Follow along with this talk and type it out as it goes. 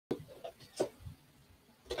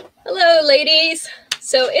ladies.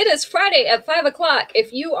 So it is Friday at 5 o'clock.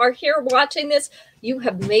 If you are here watching this, you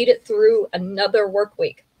have made it through another work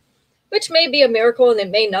week, which may be a miracle and it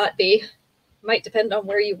may not be. Might depend on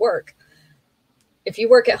where you work. If you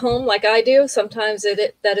work at home like I do, sometimes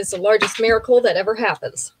that is the largest miracle that ever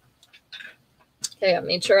happens. Okay, I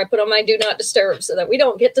made sure I put on my do not disturb so that we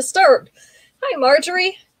don't get disturbed. Hi,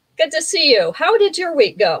 Marjorie. Good to see you. How did your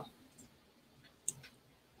week go?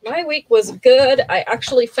 My week was good. I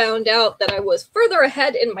actually found out that I was further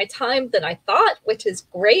ahead in my time than I thought, which is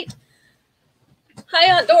great.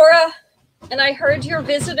 Hi, Aunt Dora. And I heard your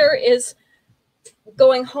visitor is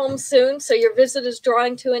going home soon, so your visit is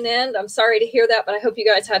drawing to an end. I'm sorry to hear that, but I hope you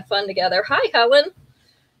guys had fun together. Hi, Helen.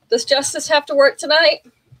 Does Justice have to work tonight?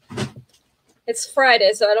 It's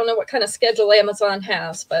Friday, so I don't know what kind of schedule Amazon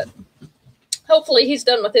has, but hopefully he's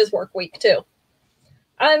done with his work week too.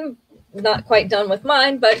 I'm not quite done with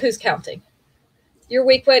mine, but who's counting? Your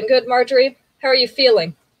week went good, Marjorie? How are you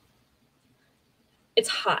feeling? It's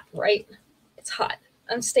hot, right? It's hot.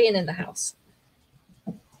 I'm staying in the house.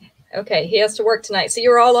 Okay, he has to work tonight, so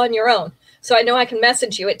you're all on your own. So I know I can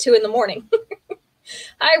message you at 2 in the morning.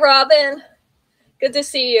 Hi, Robin. Good to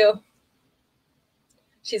see you.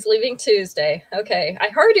 She's leaving Tuesday. Okay, I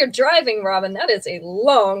heard you're driving, Robin. That is a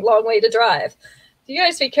long, long way to drive. You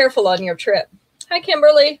guys be careful on your trip. Hi,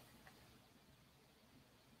 Kimberly.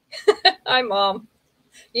 Hi, Mom.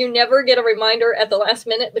 You never get a reminder at the last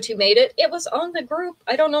minute, but you made it. It was on the group.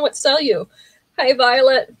 I don't know what to tell you. Hi,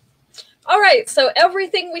 Violet. All right, so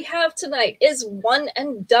everything we have tonight is one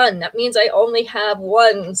and done. That means I only have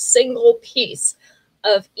one single piece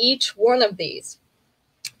of each one of these.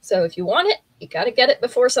 So if you want it, you got to get it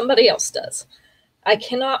before somebody else does. I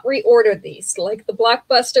cannot reorder these. Like the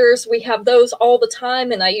Blockbusters, we have those all the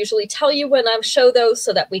time, and I usually tell you when I show those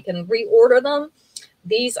so that we can reorder them.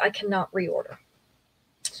 These I cannot reorder.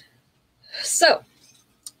 So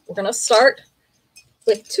we're going to start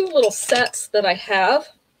with two little sets that I have,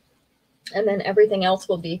 and then everything else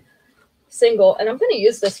will be single. And I'm going to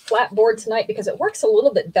use this flat board tonight because it works a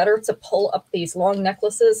little bit better to pull up these long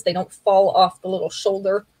necklaces. They don't fall off the little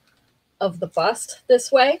shoulder of the bust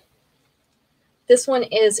this way. This one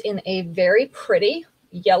is in a very pretty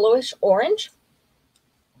yellowish orange.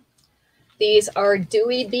 These are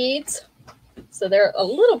dewy beads. So they're a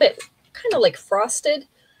little bit kind of like frosted.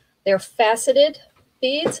 They're faceted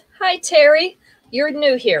beads. Hi, Terry. You're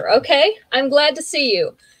new here. Okay. I'm glad to see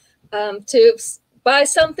you. To buy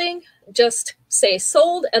something, just say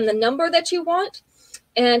sold and the number that you want.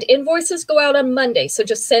 And invoices go out on Monday. So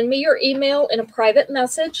just send me your email in a private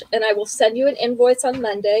message and I will send you an invoice on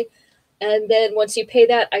Monday. And then once you pay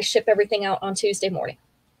that, I ship everything out on Tuesday morning.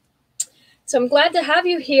 So I'm glad to have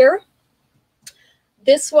you here.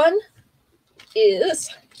 This one is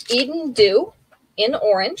Eden Dew in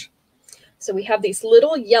orange. So we have these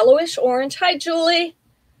little yellowish orange. Hi, Julie.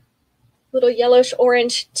 Little yellowish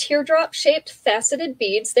orange teardrop shaped faceted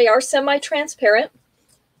beads. They are semi-transparent.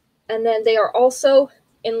 And then they are also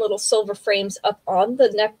in little silver frames up on the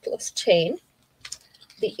necklace chain.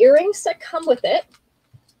 The earrings that come with it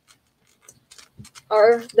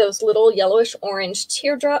are those little yellowish orange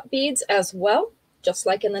teardrop beads as well, just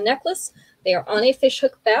like in the necklace. They are on a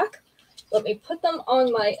fishhook back. Let me put them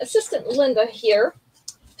on my assistant, Linda, here.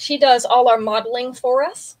 She does all our modeling for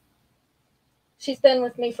us. She's been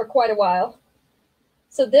with me for quite a while.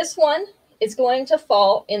 So this one is going to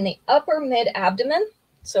fall in the upper mid-abdomen.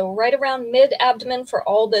 So right around mid-abdomen for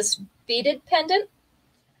all this beaded pendant.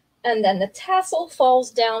 And then the tassel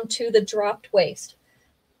falls down to the dropped waist.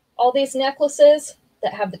 All these necklaces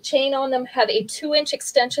that have the chain on them have a 2-inch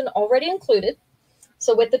extension already included.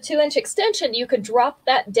 So with the 2-inch extension, you could drop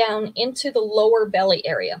that down into the lower belly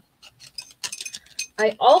area.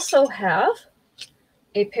 I also have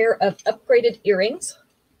a pair of upgraded earrings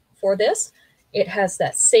for this. It has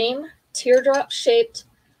that same teardrop shaped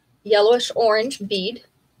yellowish orange bead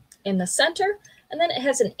in the center, and then it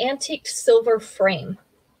has an antique silver frame.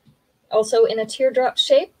 Also in a teardrop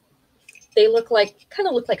shape. They kind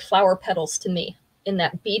of look like flower petals to me in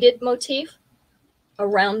that beaded motif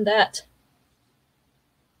around that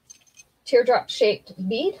teardrop shaped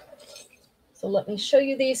bead. So let me show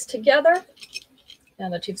you these together now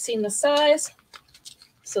that you've seen the size.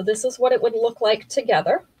 So this is what it would look like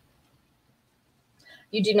together.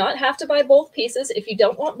 You do not have to buy both pieces. If you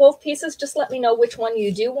don't want both pieces, just let me know which one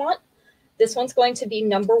you do want. This one's going to be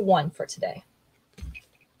number 1 for today.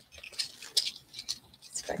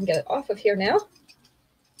 See if I can get it off of here now.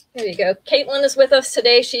 There you go. Caitlin is with us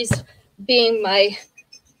today. She's being my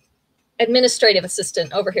administrative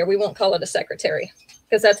assistant over here. We won't call it a secretary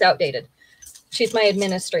because that's outdated. She's my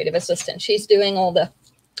administrative assistant. She's doing all the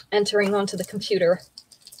entering onto the computer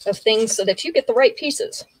of things so that you get the right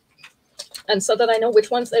pieces and so that I know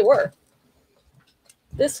which ones they were.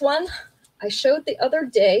 This one I showed the other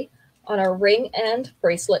day on our ring and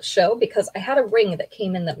bracelet show because I had a ring that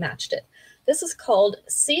came in that matched it. This is called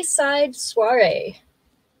Seaside Soiree.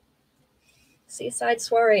 Seaside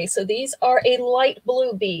Soiree. So these are a light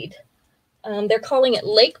blue bead. They're calling it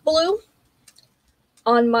lake blue.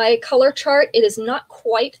 On my color chart, it is not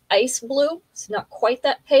quite ice blue. It's not quite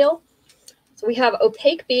that pale. So we have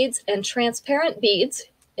opaque beads and transparent beads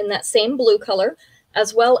in that same blue color,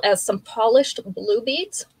 as well as some polished blue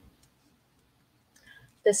beads.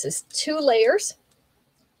 This is 2 layers,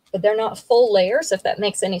 but they're not full layers, if that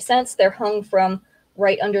makes any sense. They're hung from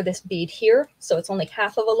right under this bead here, so it's only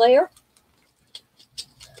half of a layer.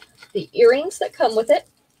 The earrings that come with it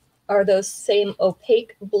are those same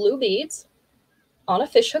opaque blue beads on a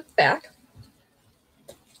fishhook back.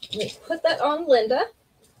 Let me put that on Linda.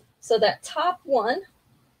 So that top one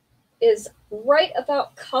is right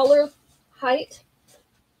about collar height,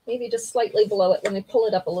 maybe just slightly below it. Let me pull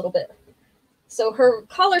it up a little bit. So her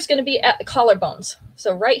collar is going to be at the collarbones.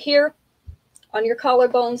 So right here on your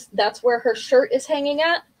collarbones, that's where her shirt is hanging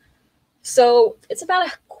at. So it's about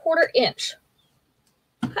a 1/4 inch.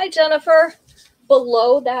 Hi, Jennifer.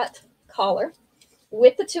 Below that collar.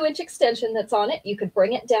 With the 2-inch extension that's on it, you could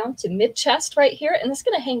bring it down to mid-chest right here, and it's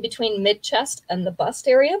going to hang between mid-chest and the bust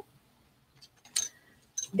area.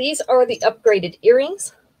 These are the upgraded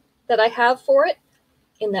earrings that I have for it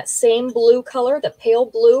in that same blue color, the pale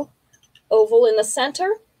blue oval in the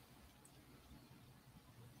center.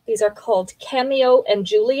 These are called Cameo and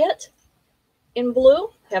Juliet in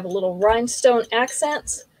blue. They have a little rhinestone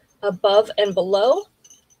accents above and below,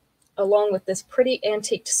 along with this pretty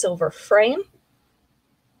antiqued silver frame.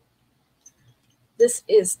 This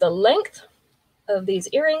is the length of these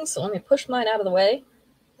earrings. So let me push mine out of the way.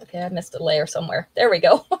 Okay, I missed a layer somewhere. There we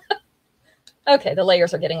go. Okay, the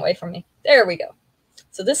layers are getting away from me. There we go.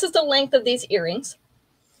 So this is the length of these earrings.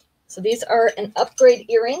 So these are an upgrade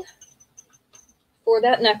earring for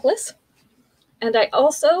that necklace. And I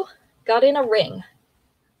also got in a ring.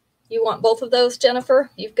 You want both of those, Jennifer?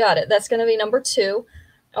 You've got it. That's going to be number 2.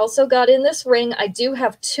 Also got in this ring. I do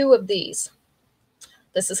have 2 of these.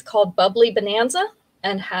 This is called Bubbly Bonanza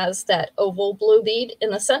and has that oval blue bead in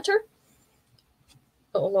the center.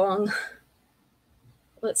 Along,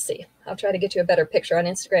 let's see. I'll try to get you a better picture on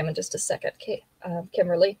Instagram in just a second,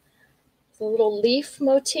 Kimberly. It's a little leaf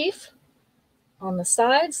motif on the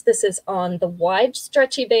sides. This is on the wide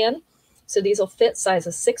stretchy band. So these will fit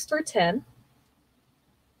sizes 6 through 10.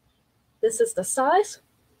 This is the size.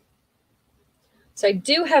 So I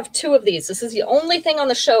do have 2 of these. This is the only thing on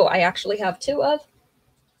the show I actually have 2 of.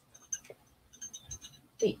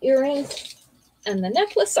 The earrings and the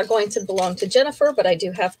necklace are going to belong to Jennifer, but I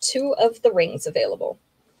do have 2 of the rings available.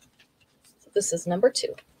 So this is number 2.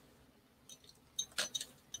 There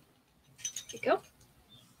you go.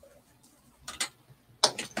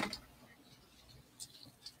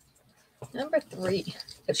 Number 3.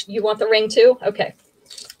 You want the ring too? Okay.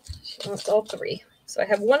 She wants all 3. So I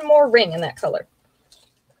have 1 more ring in that color.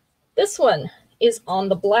 This one is on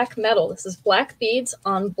the black metal. This is black beads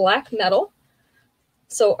on black metal.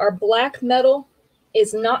 So our black metal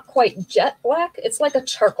is not quite jet black. It's like a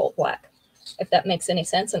charcoal black, if that makes any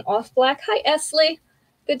sense. An off black. Hi, Esley.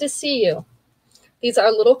 Good to see you. These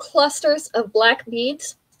are little clusters of black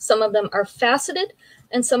beads. Some of them are faceted,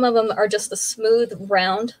 and some of them are just the smooth,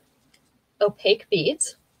 round, opaque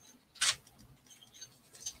beads.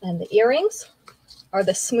 And the earrings are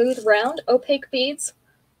the smooth, round, opaque beads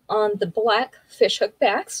on the black fishhook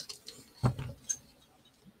backs.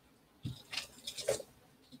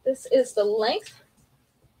 This is the length.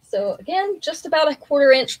 So again, just about a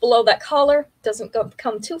 1/4 inch below that collar. Doesn't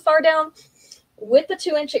come too far down. With the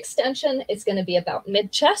 2-inch extension, it's going to be about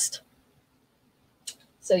mid-chest.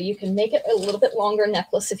 So you can make it a little bit longer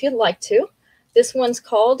necklace if you'd like to. This one's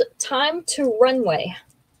called Time to Runway.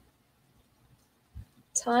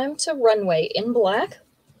 Time to Runway in black.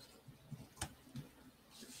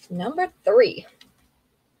 Number 3.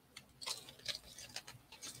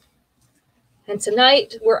 And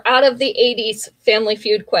tonight, we're out of the 80s Family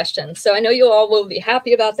Feud questions. So I know you all will be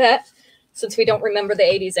happy about that since we don't remember the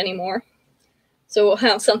 80s anymore. So we'll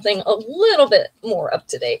have something a little bit more up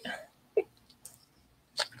to date.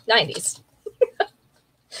 90s.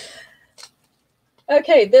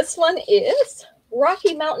 Okay, this one is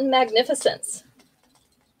Rocky Mountain Magnificence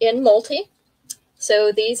in multi.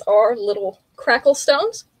 So these are little crackle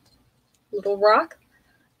stones, little rock.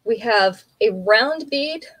 We have a round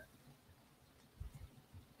bead,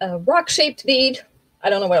 a rock-shaped bead. I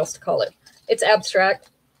don't know what else to call it. It's abstract.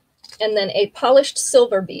 and then a polished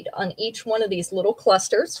silver bead on each one of these little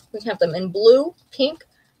clusters. We have them in blue, pink,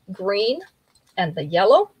 green, and the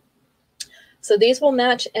yellow. So these will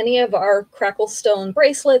match any of our crackle stone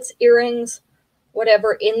bracelets, earrings,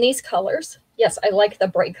 whatever in these colors. Yes, I like the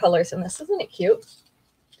bright colors in this. Isn't it cute?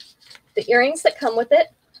 The earrings that come with it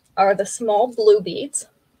are the small blue beads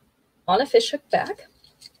on a fishhook back.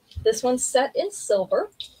 This one's set in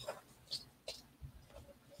silver.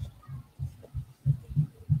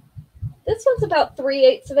 This one's about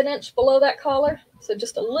 3/8 of an inch below that collar, so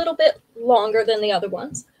just a little bit longer than the other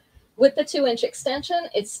ones. With the 2-inch extension,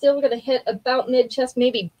 it's still going to hit about mid-chest,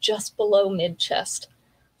 maybe just below mid-chest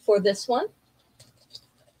for this one.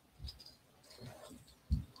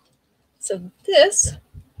 So this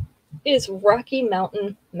is Rocky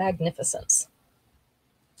Mountain Magnificence.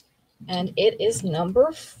 And it is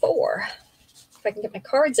number 4. If I can get my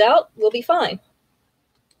cards out, we'll be fine.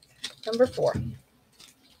 Number 4.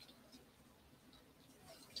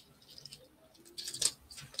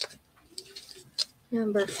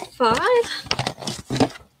 Number 5.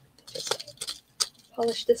 Just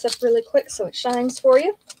polish this up really quick so it shines for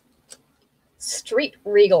you. Street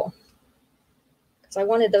Regal. Because I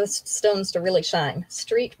wanted those stones to really shine.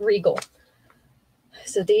 Street Regal.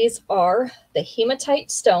 So these are the hematite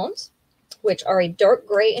stones, which are a dark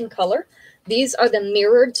gray in color. These are the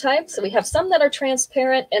mirrored type. So we have some that are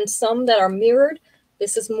transparent and some that are mirrored.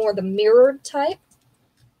 This is more the mirrored type.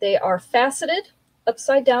 They are faceted,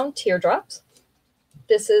 upside down teardrops.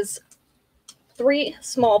 This is 3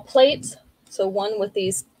 small plates. So one with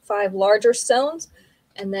these 5 larger stones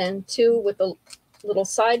and then 2 with the little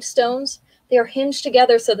side stones. They are hinged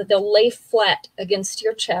together so that they'll lay flat against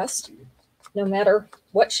your chest, no matter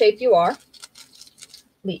what shape you are.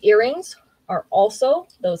 The earrings are also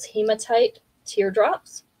those hematite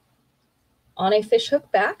teardrops on a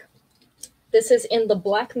fishhook back. This is in the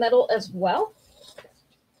black metal as well.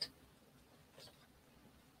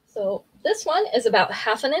 So this one is about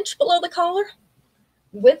 1/2 inch below the collar.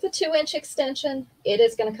 With the 2-inch extension, it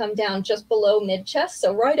is going to come down just below mid-chest,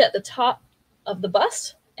 so right at the top of the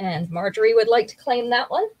bust. And Marjorie would like to claim that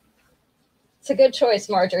one. It's a good choice,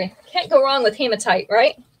 Marjorie. Can't go wrong with hematite,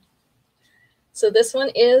 right? So this one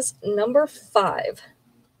is number 5,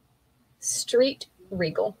 Street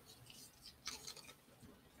Regal.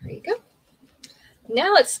 There you go.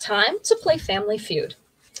 Now it's time to play Family Feud.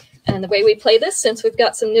 And the way we play this, since we've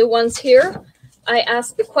got some new ones here, I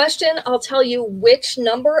ask the question, I'll tell you which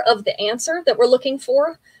number of the answer that we're looking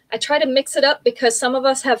for. I try to mix it up because some of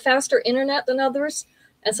us have faster internet than others,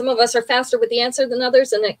 and some of us are faster with the answer than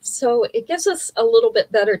others, and so it gives us a little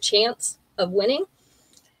bit better chance of winning.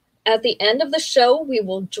 At the end of the show, we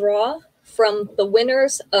will draw from the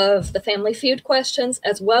winners of the Family Feud questions,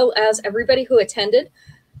 as well as everybody who attended.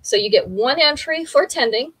 So you get 1 entry for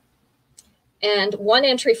attending, and 1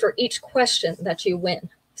 entry for each question that you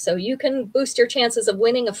win. So you can boost your chances of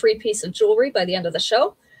winning a free piece of jewelry by the end of the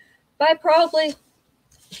show by probably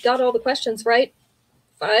got all the questions right.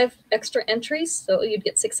 5 extra entries, so you'd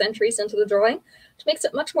get 6 entries into the drawing, which makes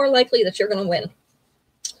it much more likely that you're going to win.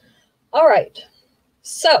 All right,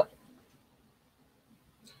 so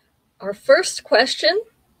our first question,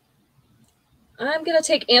 I'm going to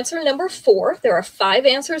take answer number 4. There are 5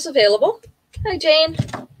 answers available. Hi, Jane.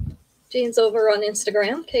 Jane's over on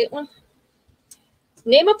Instagram, Caitlin.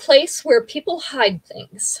 Name a place where people hide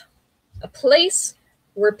things. A place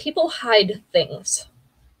where people hide things.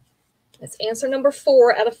 It's answer number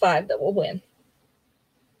 4 out of 5 that will win.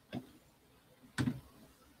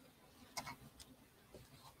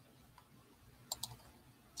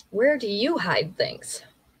 Where do you hide things?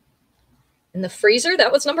 In the freezer?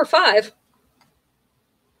 That was number 5.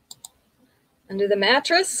 Under the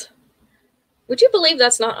mattress? Would you believe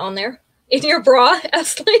that's not on there? In your bra,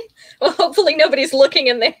 Ashley? Well, hopefully nobody's looking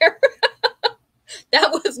in there.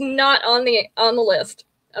 That was not on the list.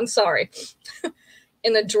 I'm sorry.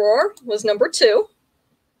 In the drawer was number 2.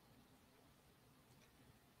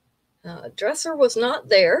 Dresser was not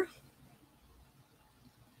there.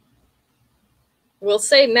 We'll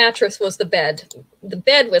say mattress was the bed. The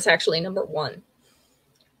bed was actually number 1.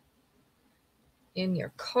 In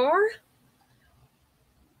your car?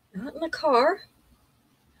 Not in the car.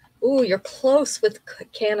 Ooh, you're close with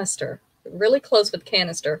canister. Really close with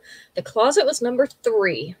canister. The closet was number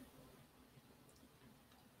 3.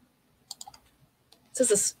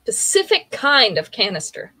 This is a specific kind of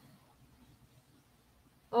canister.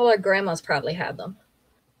 All our grandmas probably had them.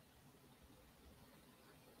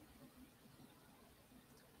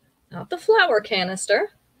 Not the flour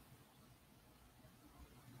canister.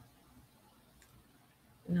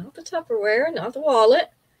 Not the Tupperware, not the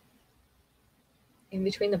wallet. In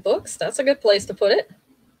between the books. That's a good place to put it.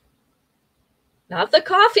 Not the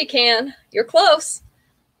coffee can. You're close.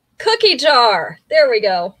 Cookie jar. There we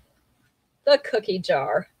go. The cookie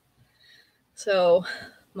jar. So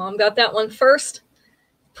Mom got that one first.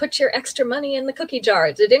 Put your extra money in the cookie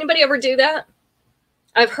jar. Did anybody ever do that?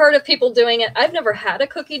 I've heard of people doing it. I've never had a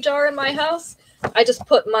cookie jar in my house. I just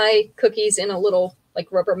put my cookies in a little like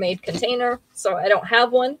Rubbermaid container, so I don't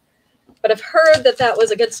have one. But I've heard that that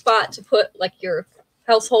was a good spot to put like your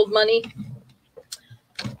household money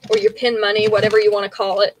or your pin money, whatever you want to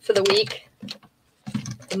call it for the week,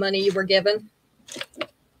 the money you were given.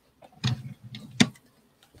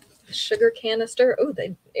 A sugar canister. Oh,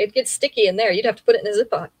 it gets sticky in there. You'd have to put it in a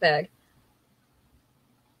Ziploc bag.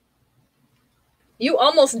 You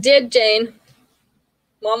almost did, Jane.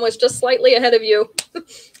 Mom was just slightly ahead of you.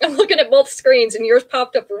 I'm looking at both screens, and yours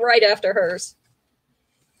popped up right after hers.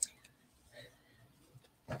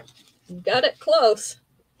 You got it close.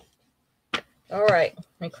 All right,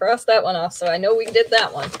 let me cross that one off so I know we did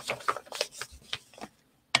that one.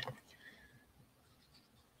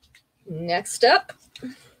 Next up,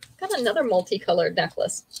 got another multicolored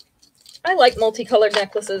necklace. I like multicolored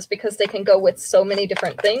necklaces because they can go with so many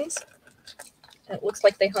different things. It looks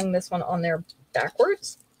like they hung this one on there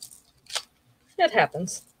backwards. It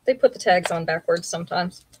happens. They put the tags on backwards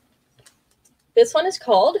sometimes. This one is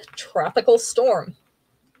called Tropical Storm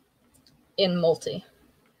in multi.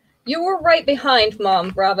 You were right behind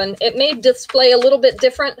Mom, Robin. It may display a little bit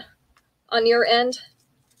different on your end.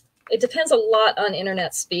 It depends a lot on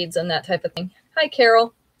internet speeds and that type of thing. Hi,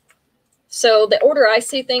 Carol. So the order I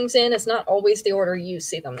see things in is not always the order you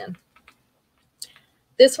see them in.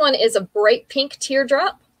 This one is a bright pink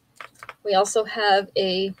teardrop. We also have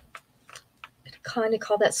a, kind of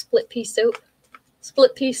call that split pea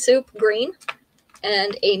soup green,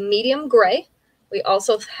 and a medium gray. We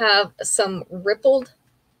also have some rippled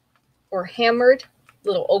or hammered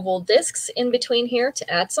little oval discs in between here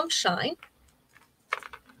to add some shine.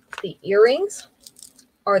 The earrings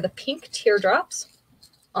are the pink teardrops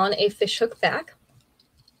on a fishhook back.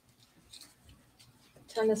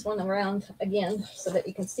 Turn this one around again so that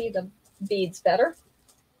you can see the beads better.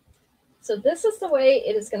 So this is the way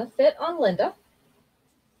it is going to fit on Linda.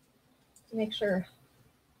 Make sure,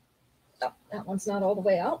 oh, that one's not all the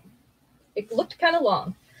way out. It looked kind of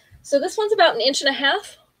long. So this one's about 1.5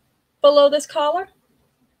 inches below this collar.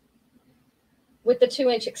 With the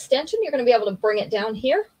 2-inch extension, you're going to be able to bring it down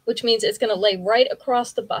here, which means it's going to lay right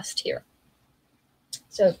across the bust here.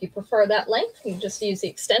 So if you prefer that length, you just use the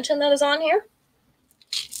extension that is on here.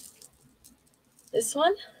 This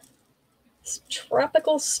one is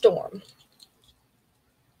Tropical Storm.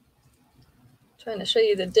 Trying to show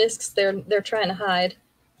you the discs they're trying to hide,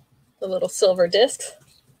 the little silver discs.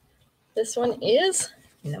 This one is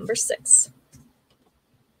number 6.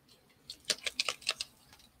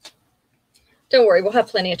 Don't worry, we'll have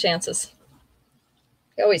plenty of chances.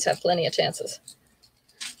 We always have plenty of chances.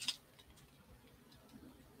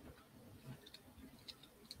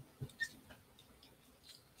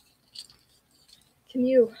 Can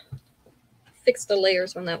you fix the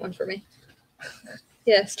layers on that one for me?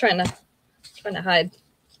 Yeah, it's trying to hide.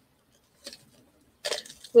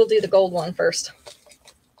 We'll do the gold one first.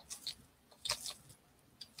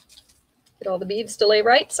 Get all the beads to lay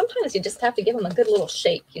right. Sometimes you just have to give them a good little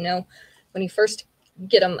shake, you know. When you first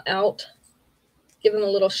get them out, give them a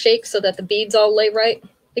little shake so that the beads all lay right.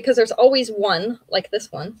 Because there's always one, like this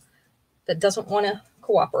one, that doesn't want to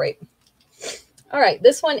cooperate. All right,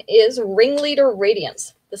 this one is Ringleader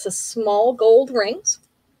Radiance. This is small gold rings.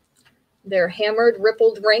 They're hammered,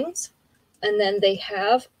 rippled rings. And then they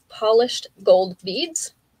have polished gold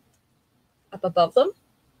beads up above them.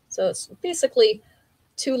 So it's basically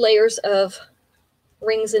 2 layers of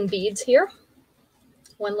rings and beads here.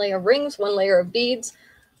 1 layer of rings, 1 layer of beads,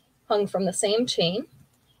 hung from the same chain,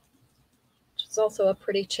 which is also a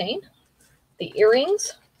pretty chain. The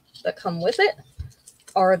earrings that come with it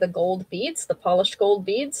are the gold beads, the polished gold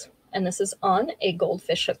beads, and this is on a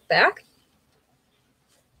goldfish hook back.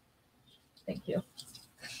 Thank you.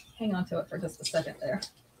 Hang on to it for just a second there,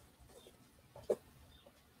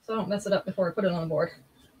 so I don't mess it up before I put it on the board.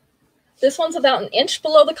 This one's about 1 inch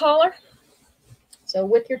below the collar. So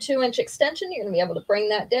with your 2-inch extension, you're going to be able to bring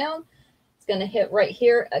that down. It's going to hit right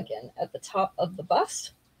here, again, at the top of the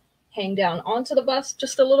bust. Hang down onto the bust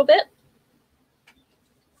just a little bit.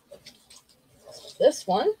 This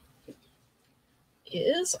one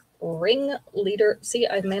is Ringleader. See,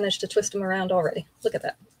 I've managed to twist them around already. Look at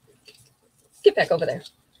that. Get back over there.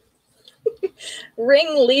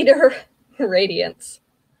 Ringleader Radiance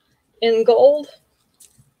in gold.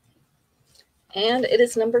 And it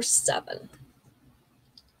is number 7.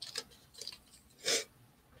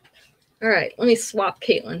 All right, let me swap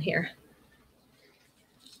Caitlin here.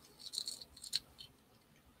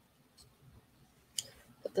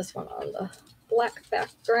 Put this one on the black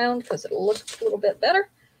background because it'll look a little bit better.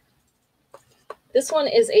 This one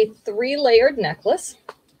is a 3-layered necklace.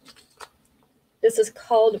 This is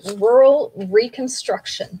called Rural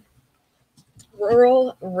Reconstruction.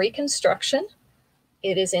 Rural Reconstruction.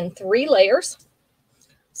 It is in 3 layers.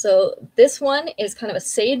 So this one is kind of a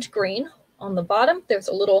sage green. On the bottom, there's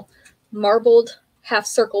a little marbled half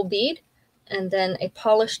circle bead and then a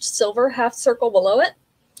polished silver half circle below it.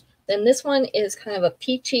 Then this one is kind of a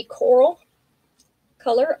peachy coral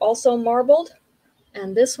color, also marbled.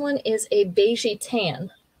 And this one is a beigey tan,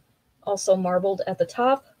 also marbled at the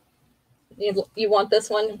top. You want this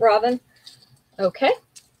one, Robin? Okay.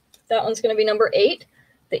 That one's going to be number 8.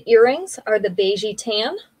 The earrings are the beigey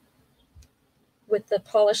tan with the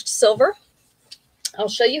polished silver. I'll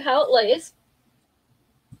show you how it lays.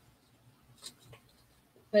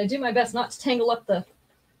 I'm going to do my best not to tangle up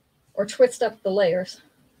or twist up the layers.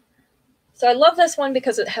 So I love this one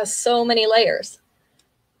because it has so many layers.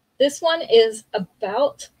 This one is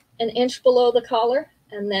about an inch below the collar,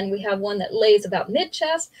 and then we have one that lays about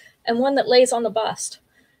mid-chest and one that lays on the bust.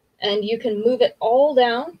 And you can move it all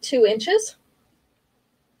down 2 inches.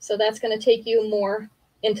 So that's going to take you more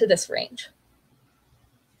into this range.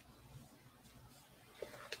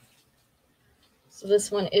 So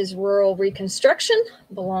this one is Rural Reconstruction,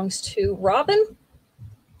 belongs to Robin.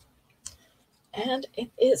 And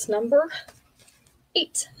it is number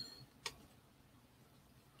 8.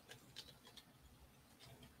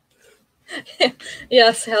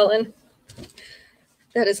 Yes, Helen.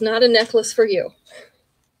 That is not a necklace for you.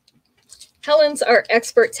 Helen's our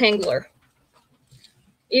expert tangler.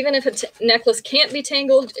 Even if a necklace can't be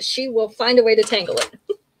tangled, she will find a way to tangle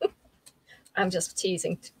it. I'm just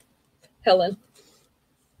teasing Helen.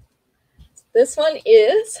 This one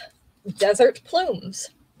is Desert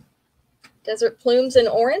Plumes. Desert Plumes in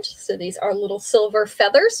orange. So these are little silver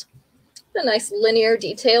feathers. A nice linear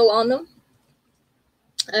detail on them.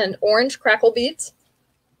 And orange crackle beads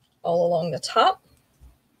all along the top.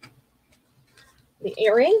 The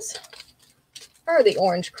earrings are the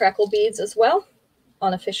orange crackle beads as well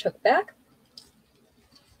on a fishhook back.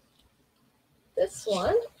 This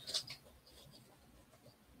one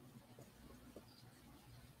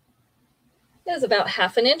is about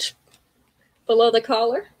 1/2 inch below the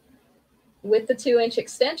collar with the 2-inch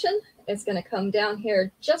extension. It's going to come down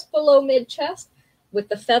here just below mid-chest. With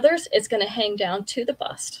the feathers, it's going to hang down to the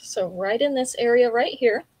bust. So right in this area right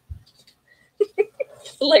here.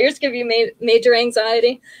 The layers give you major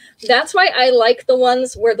anxiety. That's why I like the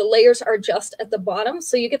ones where the layers are just at the bottom.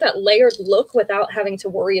 So you get that layered look without having to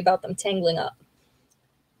worry about them tangling up.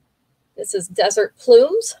 This is Desert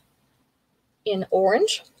Plumes in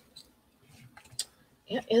orange.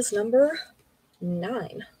 It is number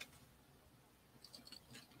 9.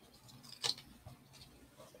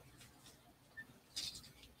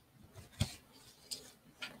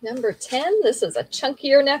 Number 10, this is a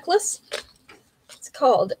chunkier necklace. It's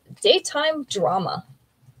called Daytime Drama.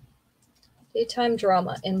 Daytime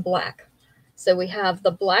Drama in black. So we have the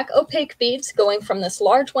black opaque beads going from this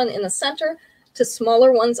large one in the center to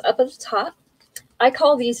smaller ones up at the top. I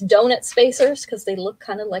call these donut spacers because they look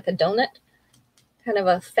kind of like a donut, kind of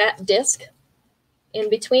a fat disc in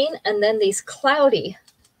between. And then these cloudy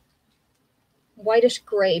whitish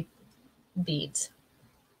gray beads.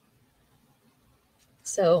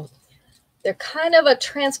 So they're kind of a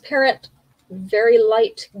transparent, very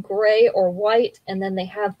light gray or white, and then they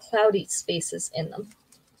have cloudy spaces in them.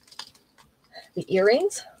 The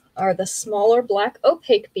earrings are the smaller black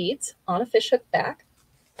opaque beads on a fishhook back.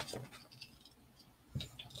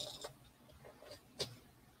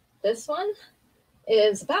 This one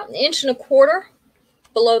is about 1.25 inches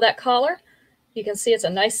below that collar. You can see it's a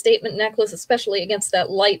nice statement necklace, especially against that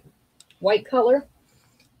light white color.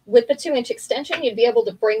 With the 2-inch extension, you'd be able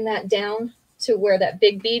to bring that down to where that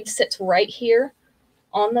big bead sits right here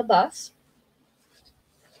on the bust.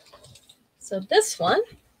 So this one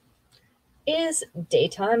is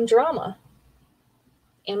Daytime Drama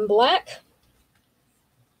in black.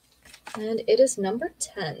 And it is number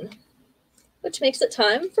 10, which makes it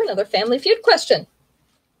time for another Family Feud question.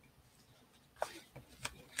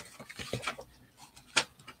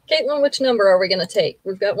 Caitlin, which number are we going to take?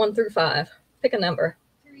 We've got 1 through 5. Pick a number.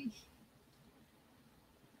 3.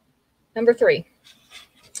 Number 3.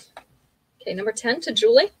 Okay, number 10 to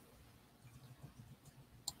Julie.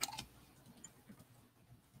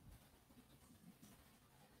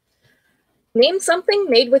 Name something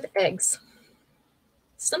made with eggs.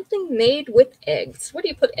 Something made with eggs. What do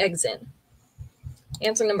you put eggs in?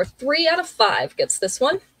 Answer number 3 out of 5 gets this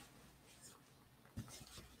one.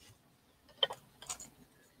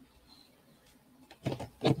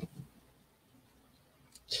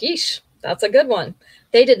 Quiche, that's a good one.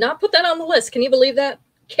 They did not put that on the list. Can you believe that?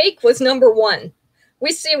 Cake was number 1.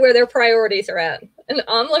 We see where their priorities are at. And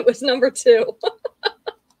omelet was number 2.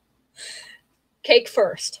 Cake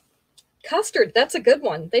first. Custard, that's a good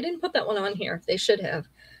one. They didn't put that one on here. They should have.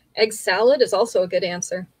 Egg salad is also a good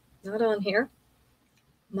answer. Not on here.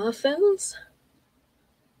 Muffins.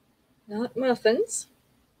 Not muffins.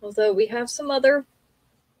 Although we have some other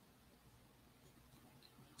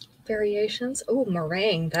variations. Oh,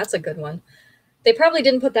 meringue. That's a good one. They probably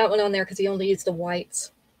didn't put that one on there because he only used the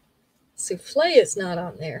whites. Souffle is not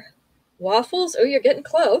on there. Waffles. Oh, you're getting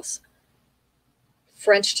close.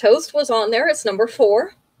 French toast was on there. It's number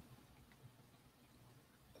 4.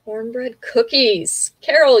 Cornbread cookies.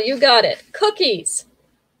 Carol, you got it. Cookies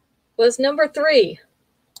was number 3.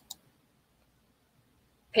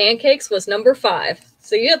 Pancakes was number 5.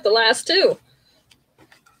 So you have the last 2.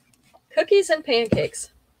 Cookies and pancakes.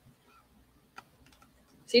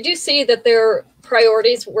 So you do see that their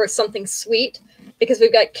priorities were something sweet because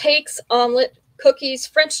we've got cakes, omelet, cookies,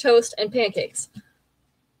 French toast, and pancakes.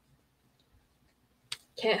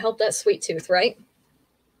 Can't help that sweet tooth, right?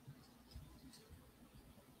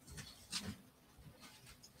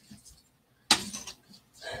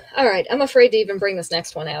 All right, I'm afraid to even bring this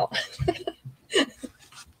next one out.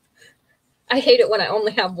 I hate it when I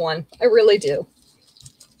only have one. I really do.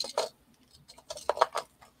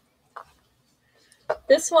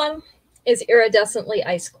 This one is Iridescently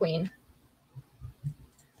Ice Queen.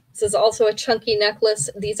 This is also a chunky necklace.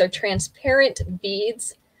 These are transparent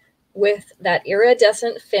beads with that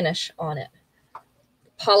iridescent finish on it.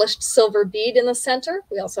 Polished silver bead in the center.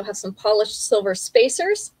 We also have some polished silver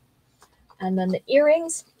spacers. And then the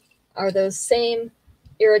earrings are those same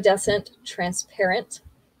iridescent, transparent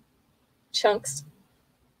chunks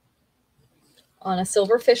on a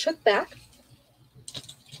silver fishhook back.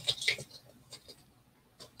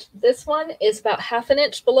 This one is about 1/2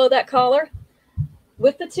 inch below that collar.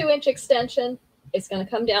 With the 2-inch extension, it's going to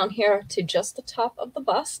come down here to just the top of the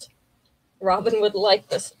bust. Robin would like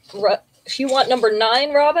this. You want number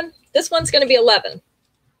 9, Robin? This one's going to be 11.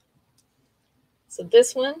 So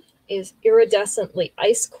this one is Iridescently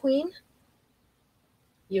Ice Queen.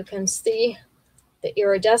 You can see the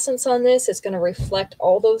iridescence on this is going to reflect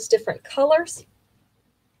all those different colors.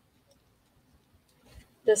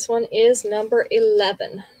 This one is number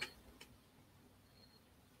 11.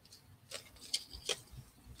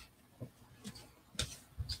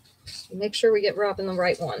 Make sure we get Robin the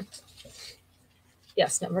right one.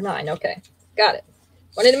 Yes, number 9. Okay, got it.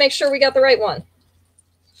 Wanted to make sure we got the right one.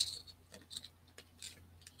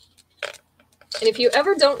 And if you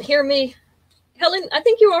ever don't hear me, Helen, I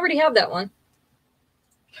think you already have that one.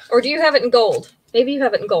 Or do you have it in gold? Maybe you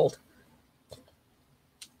have it in gold.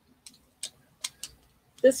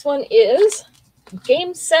 This one is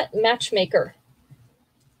Game Set Matchmaker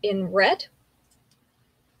in red.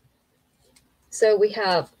 So we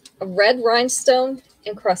have a red rhinestone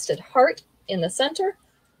encrusted heart in the center,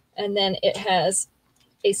 and then it has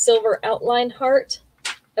a silver outline heart.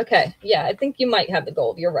 Okay, yeah, I think you might have the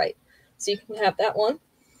gold. You're right. So you can have that one.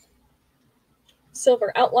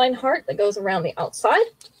 Silver outline heart that goes around the outside.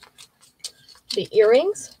 The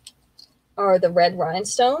earrings are the red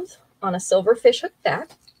rhinestones on a silver fishhook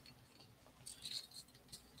back.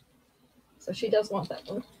 So she does want that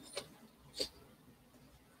one.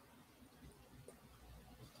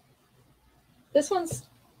 This one's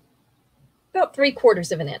about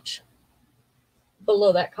 3/4 of an inch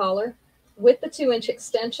below that collar. With the 2-inch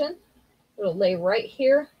extension, it'll lay right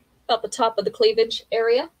here, about the top of the cleavage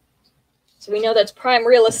area. So we know that's prime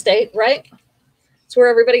real estate, right? It's where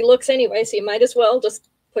everybody looks anyway, so you might as well just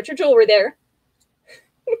put your jewelry there.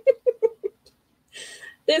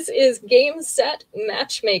 This is Game Set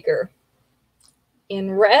Matchmaker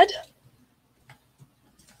in red.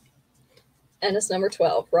 And it's number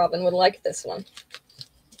 12. Robin would like this one.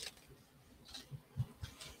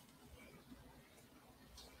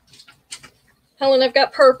 Helen, I've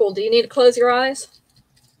got purple. Do you need to close your eyes?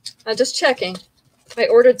 I'm just checking. I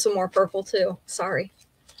ordered some more purple too. Sorry.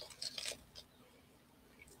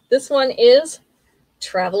 This one is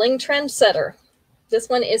Traveling Trendsetter. This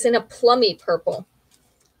one is in a plummy purple.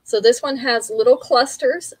 So this one has little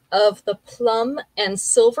clusters of the plum and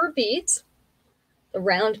silver beads, the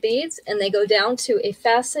round beads, and they go down to a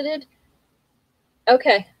faceted.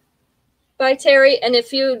 Okay. Bye, Terry. And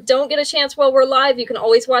if you don't get a chance while we're live, you can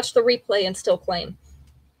always watch the replay and still claim.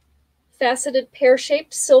 Faceted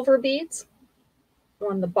pear-shaped silver beads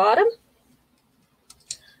on the bottom.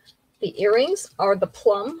 The earrings are the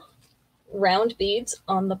plum round beads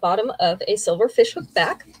on the bottom of a silver fishhook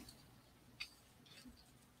back.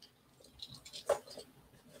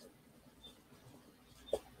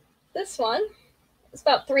 This one is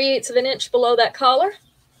about 3/8 of an inch below that collar.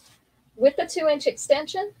 With the 2-inch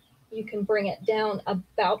extension, you can bring it down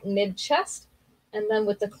about mid-chest, and then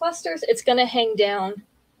with the clusters, it's going to hang down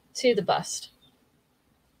to the bust.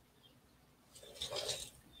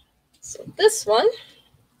 So this one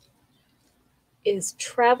is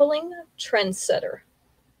Traveling Trendsetter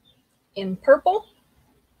in purple,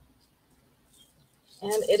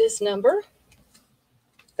 and it is number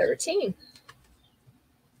 13.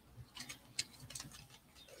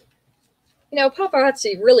 You know,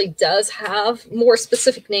 Paparazzi really does have more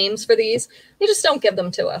specific names for these. They just don't give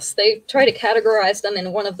them to us. They try to categorize them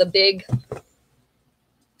in one of the big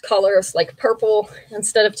colors, like purple,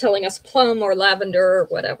 instead of telling us plum or lavender or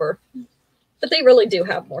whatever. But they really do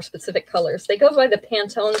have more specific colors. They go by the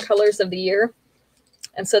Pantone colors of the year.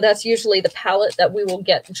 And so that's usually the palette that we will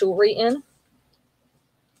get jewelry in.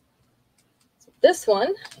 This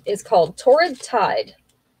one is called Torrid Tide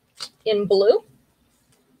in blue.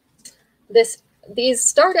 These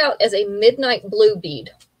start out as a midnight blue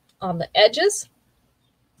bead on the edges,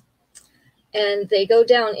 and they go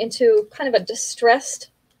down into kind of a distressed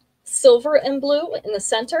silver and blue in the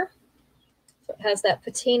center. So it has that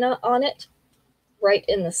patina on it right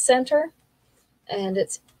in the center, and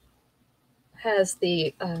it has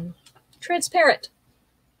the transparent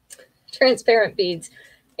beads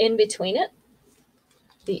in between it.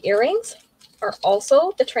 The earrings are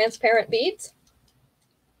also the transparent beads,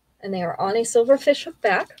 and they are on a silver fishhook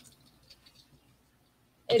back.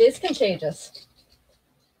 It is contagious.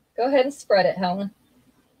 Go ahead and spread it, Helen.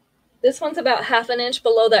 This one's about 1/2 inch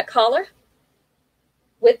below that collar.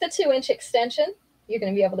 With the 2-inch extension, you're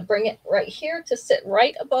going to be able to bring it right here to sit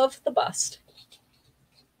right above the bust.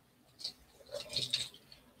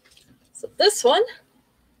 So this one,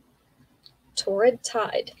 Torrid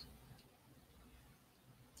Tide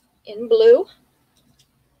in blue.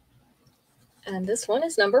 And this one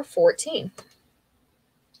is number 14.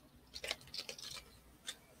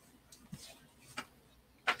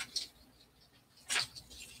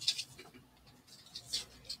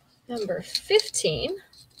 Number 15.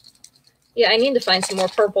 Yeah, I need to find some more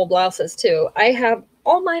purple blouses too.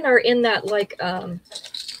 All mine are in that like the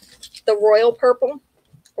royal purple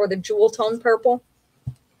or the jewel tone purple,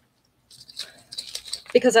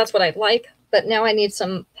 because that's what I like. But now I need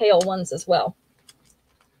some pale ones as well.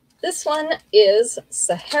 This one is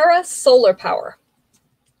Sahara Solar Power.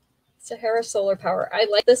 Sahara Solar Power. I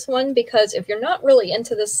like this one because if you're not really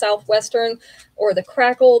into the Southwestern or the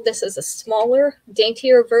crackle, this is a smaller,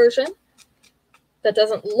 daintier version that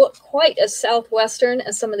doesn't look quite as Southwestern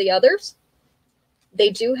as some of the others.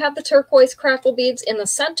 They do have the turquoise crackle beads in the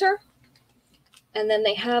center, and then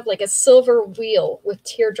they have like a silver wheel with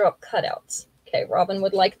teardrop cutouts. Okay, Robin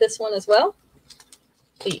would like this one as well.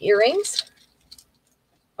 The earrings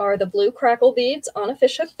are the blue crackle beads on a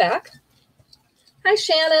fishhook back. Hi,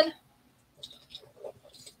 Shannon.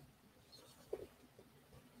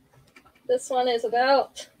 This one is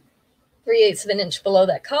about 3/8 of an inch below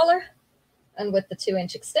that collar. And with the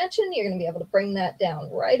 2-inch extension, you're going to be able to bring that down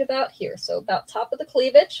right about here. So about top of the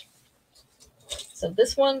cleavage. So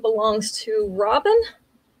this one belongs to Robin,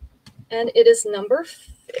 and it is number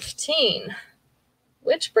 15,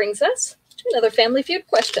 which brings us to another Family Feud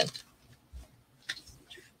question.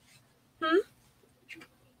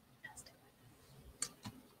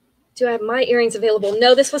 Do I have my earrings available?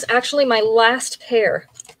 No, this was actually my last pair.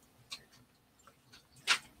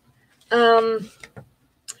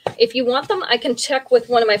 If you want them, I can check with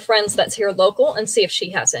one of my friends that's here local and see if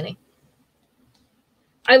she has any.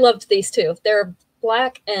 I loved these too. They're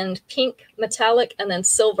black and pink metallic and then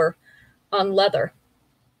silver on leather.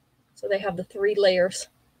 So they have the 3 layers.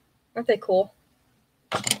 Aren't they cool?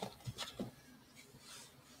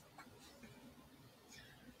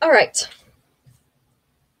 All right.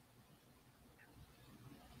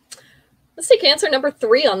 Let's take answer number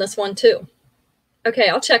 3 on this one too. Okay,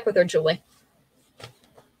 I'll check with her, Julie.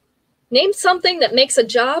 Name something that makes a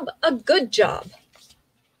job a good job.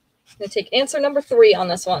 I'm going to take answer number 3 on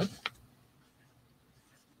this one.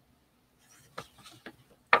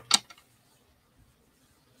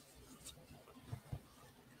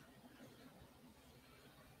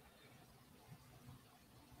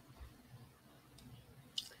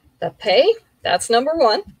 The pay, that's number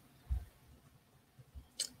 1.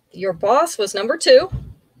 Your boss was number 2.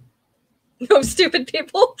 No, stupid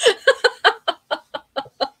people.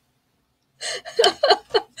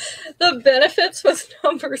 The benefits was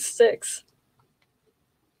number 6.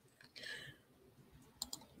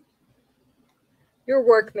 Your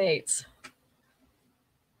workmates.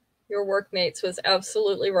 Your workmates was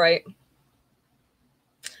absolutely right.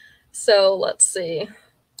 So let's see. I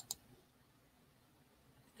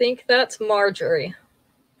think that's Marjorie.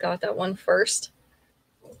 Got that one first.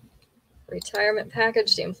 Retirement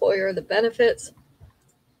package, the employer, the benefits.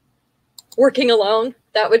 Working alone,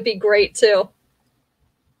 that would be great too.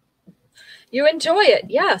 You enjoy it.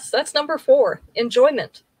 Yes, that's number 4,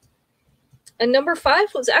 enjoyment. And number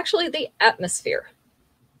 5 was actually the atmosphere.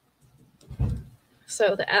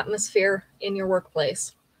 So the atmosphere in your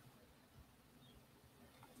workplace.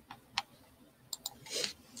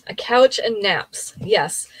 A couch and naps.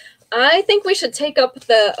 Yes. I think we should take up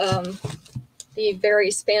the very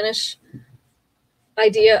Spanish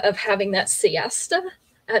idea of having that siesta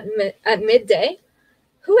at midday.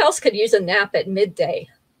 Who else could use a nap at midday?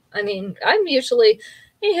 I mean, I'm usually,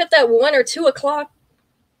 you hit that 1 or 2 o'clock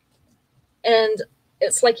and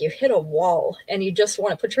it's like you hit a wall and you just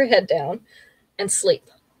want to put your head down and sleep.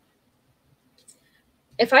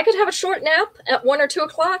 If I could have a short nap at 1 or 2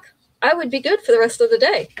 o'clock, I would be good for the rest of the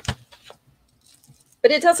day. But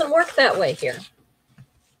it doesn't work that way here.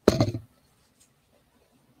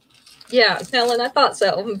 Yeah, Helen, I thought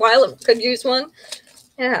so. Violet could use one.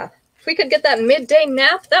 Yeah, if we could get that midday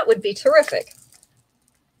nap, that would be terrific.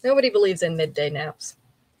 Nobody believes in midday naps.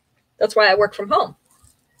 That's why I work from home.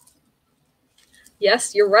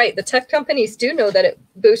 Yes, you're right. The tech companies do know that it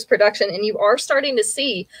boosts production, and you are starting to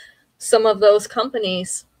see some of those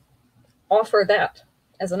companies offer that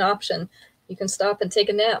as an option. You can stop and take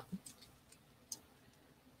a nap.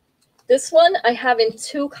 This one I have in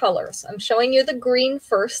 2 colors. I'm showing you the green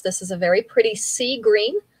first. This is a very pretty sea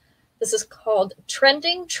green. This is called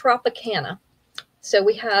Trending Tropicana. So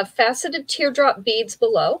we have faceted teardrop beads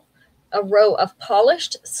below, a row of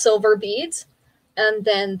polished silver beads, and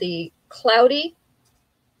then the cloudy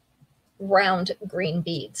round green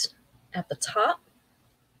beads at the top.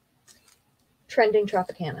 Trending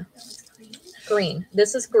Tropicana. Green.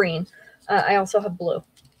 This is green. I also have blue.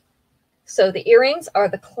 So the earrings are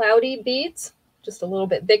the cloudy beads, just a little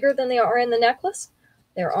bit bigger than they are in the necklace.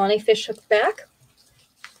 They're on a fishhook back.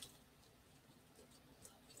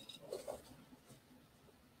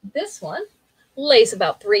 This one lays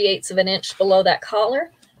about 3/8 of an inch below that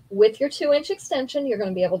collar. With your 2-inch extension, you're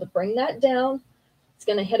going to be able to bring that down. It's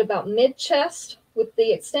going to hit about mid-chest with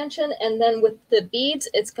the extension, and then with the beads,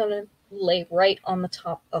 it's going to lay right on the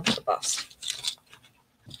top of the bust.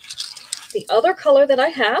 The other color that I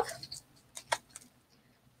have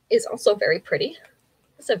is also very pretty.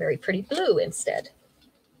 It's a very pretty blue instead.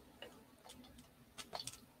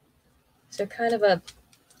 So kind of a,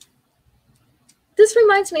 this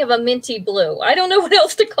reminds me of a minty blue. I don't know what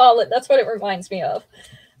else to call it. That's what it reminds me of.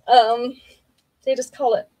 They just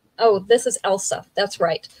call it, oh, this is Elsa. That's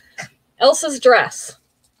right. Elsa's dress.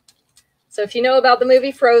 So if you know about the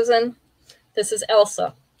movie Frozen, this is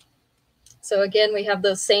Elsa. So again, we have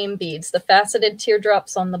those same beads, the faceted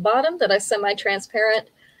teardrops on the bottom that are semi-transparent,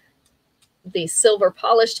 the silver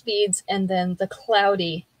polished beads, and then the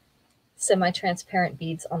cloudy semi-transparent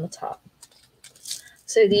beads on the top.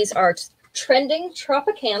 So these are Trending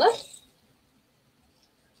Tropicana.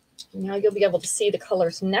 Now you'll be able to see the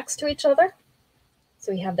colors next to each other.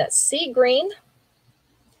 So we have that sea green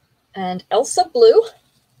and Elsa blue,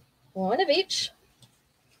 one of each.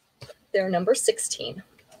 They're number 16.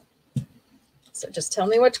 So just tell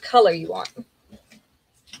me which color you want.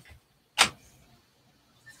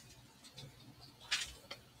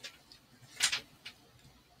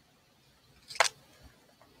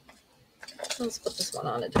 Let's put this one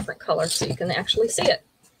on a different color so you can actually see it.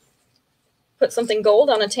 Put something gold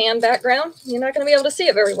on a tan background, you're not going to be able to see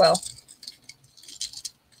it very well.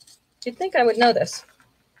 You'd think I would know this.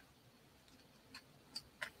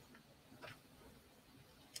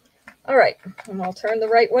 All right, and I'll turn the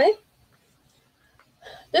right way.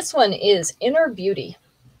 This one is Inner Beauty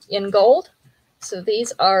in gold. So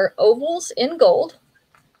these are ovals in gold.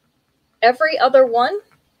 Every other one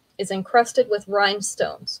is encrusted with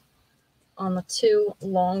rhinestones on the 2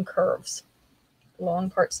 long curves, long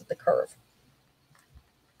parts of the curve.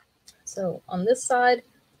 So on this side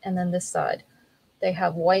and then this side, they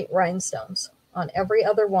have white rhinestones on every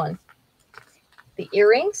other one. The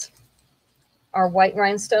earrings are white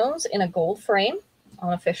rhinestones in a gold frame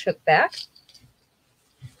on a fishhook back.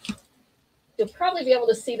 You'll probably be able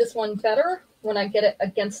to see this one better when I get it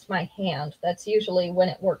against my hand. That's usually when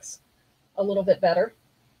it works a little bit better.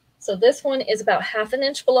 So this one is about 1/2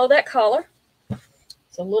 inch below that collar.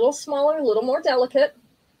 It's a little smaller, a little more delicate.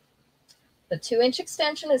 The 2-inch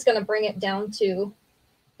extension is going to bring it down to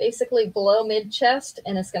basically below mid-chest,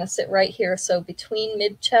 and it's going to sit right here. So between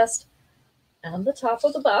mid-chest and the top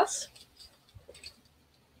of the bust.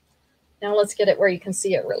 Now let's get it where you can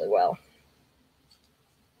see it really well.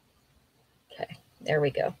 Okay, there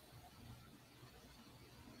we go.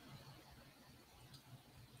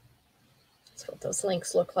 That's what those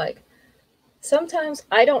links look like. Sometimes,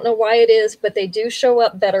 I don't know why it is, but they do show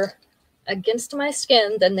up better against my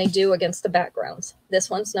skin than they do against the backgrounds. This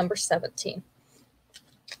one's number 17.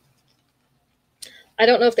 I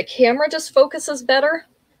don't know if the camera just focuses better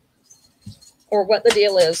or what the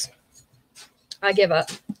deal is. I give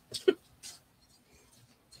up.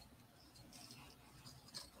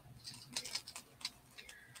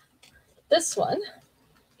 This one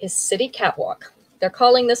is City Catwalk. They're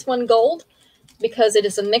calling this one gold because it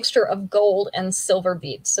is a mixture of gold and silver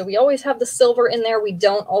beads. So we always have the silver in there. We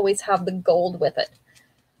don't always have the gold with it.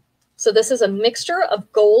 So this is a mixture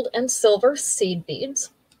of gold and silver seed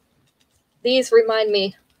beads. These remind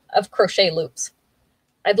me of crochet loops.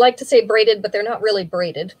 I'd like to say braided, but they're not really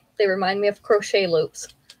braided. They remind me of crochet loops,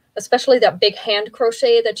 especially that big hand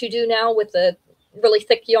crochet that you do now with the really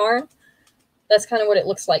thick yarn. That's kind of what it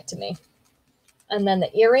looks like to me. And then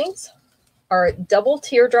the earrings are double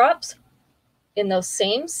teardrops in those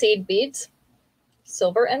same seed beads,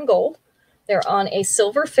 silver and gold. They're on a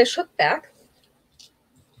silver fishhook back.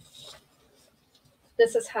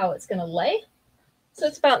 This is how it's going to lay. So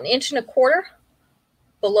it's about 1.25 inches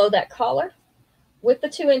below that collar. With the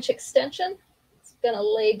 2-inch extension, it's going to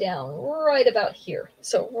lay down right about here.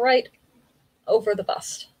 So right over the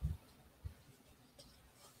bust.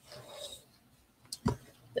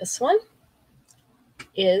 This one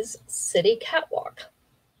is City Catwalk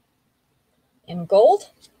in gold,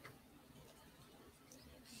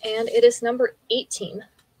 and it is number 18.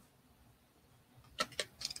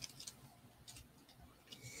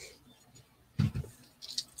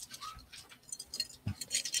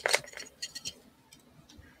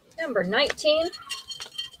 Number 19,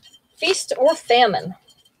 Feast or Famine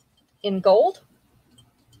in gold.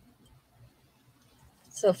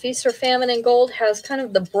 So Feast or Famine in gold has kind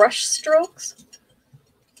of the brush strokes.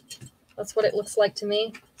 That's what it looks like to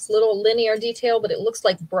me. It's a little linear detail, but it looks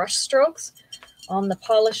like brush strokes on the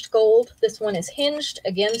polished gold. This one is hinged,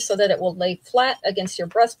 again, so that it will lay flat against your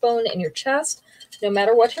breastbone and your chest, no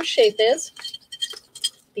matter what your shape is.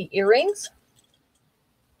 The earrings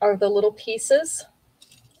are the little pieces.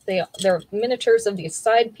 They're miniatures of these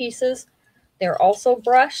side pieces. They're also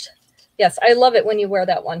brushed. Yes, I love it when you wear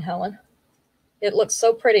that one, Helen. It looks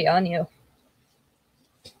so pretty on you.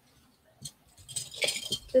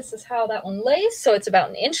 This is how that one lays. So it's about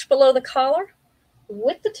 1 inch below the collar.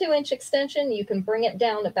 With the 2-inch extension, you can bring it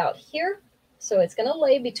down about here. So it's going to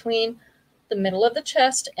lay between the middle of the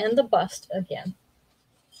chest and the bust again.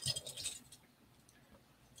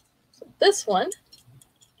 So this one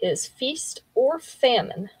is Feast or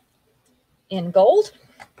Famine in gold.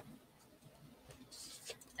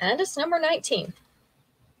 And it's number 19.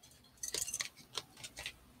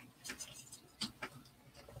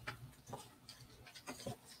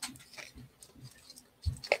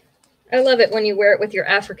 I love it when you wear it with your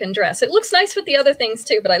African dress. It looks nice with the other things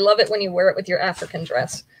too, but I love it when you wear it with your African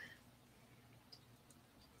dress.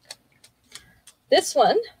 This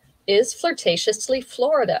one is Flirtatiously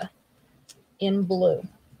Florida in blue.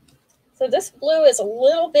 So this blue is a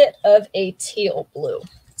little bit of a teal blue.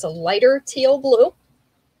 It's a lighter teal blue.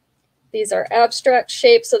 These are abstract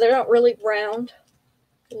shapes, so they're not really round,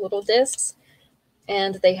 little discs.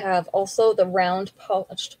 And they have also the round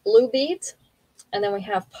polished blue beads. And then we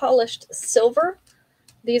have polished silver.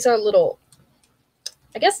 These are little,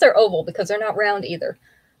 I guess they're oval because they're not round either.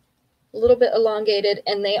 A little bit elongated,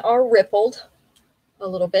 and they are rippled a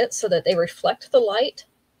little bit so that they reflect the light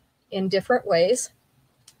in different ways.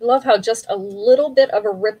 I love how just a little bit of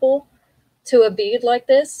a ripple to a bead like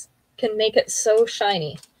this can make it so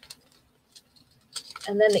shiny.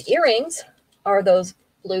 And then the earrings are those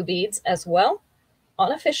blue beads as well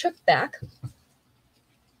on a fishhook back.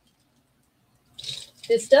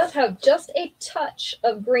 This does have just a touch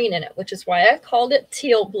of green in it, which is why I called it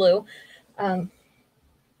teal blue.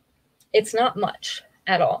 It's not much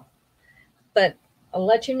at all, but I'll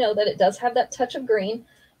let you know that it does have that touch of green.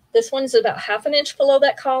 This one is about 1/2 inch below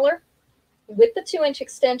that collar. With the 2-inch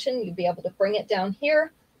extension, you'll be able to bring it down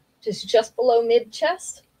here, just below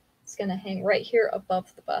mid-chest. It's going to hang right here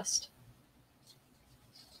above the bust.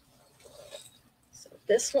 So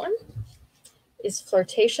this one is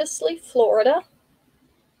Flirtatiously Florida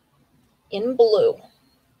in blue.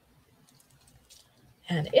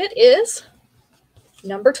 And it is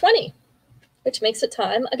number 20, which makes it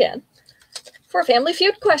time again for a Family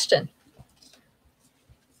Feud question.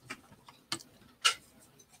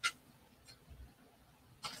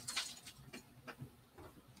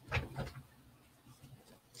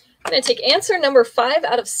 going to take answer number 5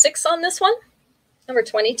 out of 6 on this one. Number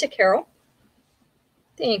 20 to Carol.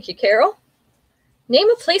 Thank you, Carol. Name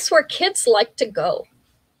a place where kids like to go.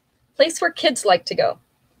 Place where kids like to go.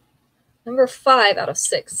 Number 5 out of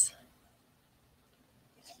 6.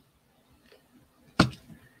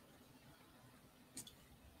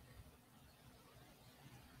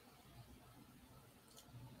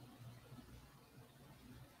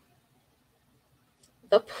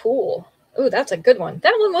 The pool. Ooh, that's a good one.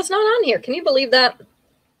 That one was not on here. Can you believe that?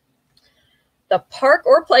 The park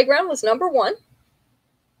or playground was number 1.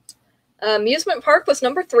 Amusement park was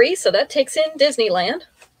number 3, so that takes in Disneyland.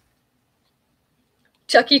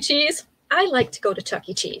 Chuck E. Cheese. I like to go to Chuck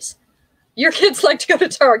E. Cheese. Your kids like to go to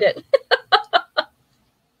Target.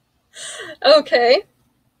 Okay.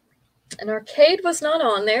 An arcade was not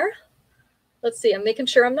on there. Let's see. I'm making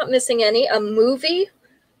sure I'm not missing any. A movie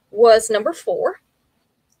was number 4.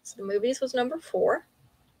 So the movies was number 4.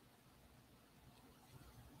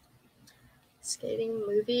 Skating,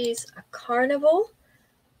 movies, a carnival.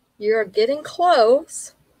 You're getting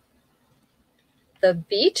close. The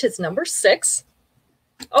beach is number 6.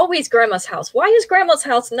 Always Grandma's house. Why is Grandma's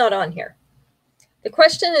house not on here? The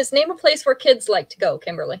question is, name a place where kids like to go,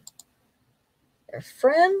 Kimberly. Their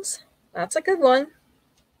friends. That's a good one.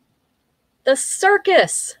 The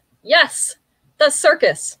circus. Yes, the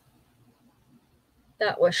circus.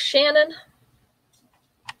 That was Shannon.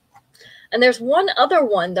 And there's one other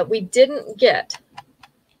one that we didn't get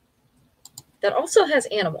that also has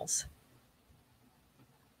animals.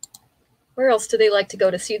 Where else do they like to go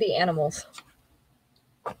to see the animals?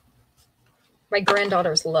 My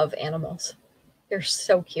granddaughters love animals. They're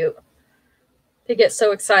so cute. They get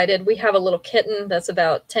so excited. We have a little kitten that's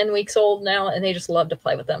about 10 weeks old now, and they just love to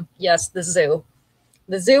play with them. Yes, the zoo.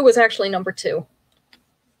 The zoo was actually number 2.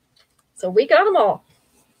 So we got them all.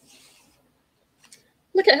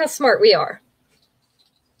 Look at how smart we are.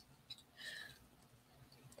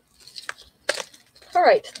 All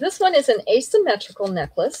right, this one is an asymmetrical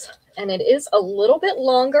necklace, and it is a little bit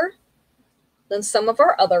longer than some of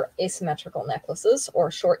our other asymmetrical necklaces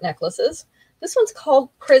or short necklaces. This one's called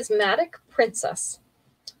Prismatic Princess.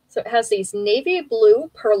 So it has these navy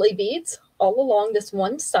blue pearly beads all along this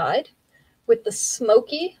one side with the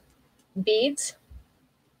smoky beads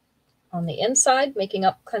on the inside, making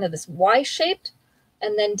up kind of this Y-shaped.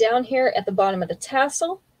 And then down here at the bottom of the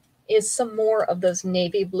tassel is some more of those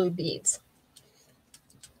navy blue beads.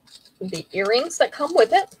 The earrings that come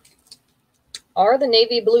with it are the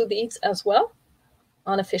navy blue beads as well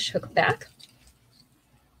on a fishhook back.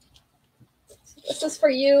 This is for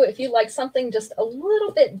you if you like something just a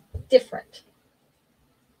little bit different.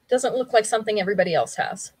 Doesn't look like something everybody else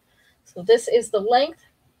has. So this is the length.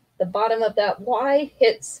 The bottom of that Y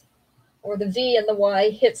hits, or the V and the Y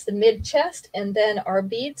hits the mid chest, and then our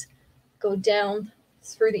beads go down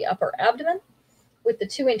through the upper abdomen. With the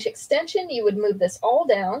 2-inch extension, you would move this all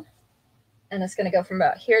down, and it's going to go from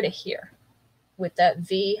about here to here with that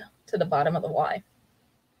V to the bottom of the Y.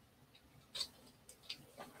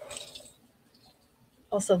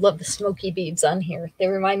 Also love the smoky beads on here. They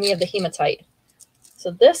remind me of the hematite.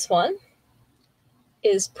 So this one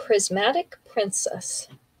is Prismatic Princess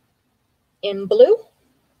in blue.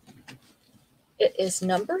 It is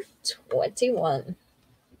number 21.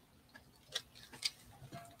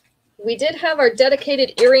 We did have our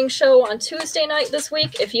dedicated earring show on Tuesday night this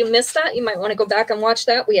week. If you missed that, you might want to go back and watch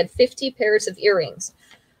that. We had 50 pairs of earrings.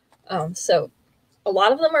 So a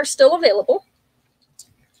lot of them are still available.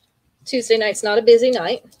 Tuesday night's not a busy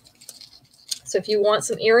night. So if you want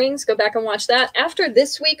some earrings, go back and watch that. After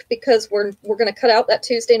this week, because we're going to cut out that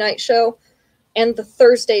Tuesday night show and the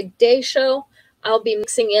Thursday day show, I'll be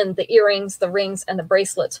mixing in the earrings, the rings, and the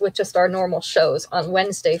bracelets with just our normal shows on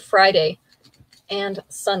Wednesday, Friday, and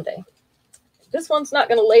Sunday. This one's not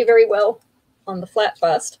going to lay very well on the flat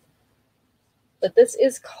bust, but this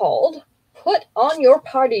is called Put On Your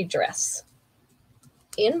Party Dress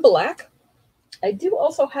in black. I do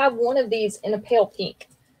also have one of these in a pale pink.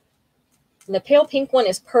 And the pale pink one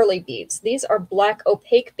is pearly beads. These are black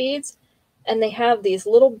opaque beads, and they have these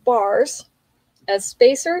little bars as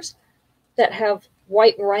spacers that have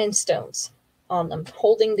white rhinestones on them,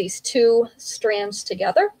 holding these 2 strands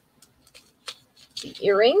together. The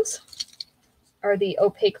earrings are the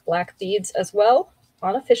opaque black beads as well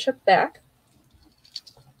on a fishhook back,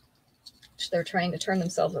 which they're trying to turn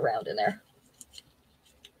themselves around in there.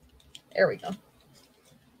 There we go.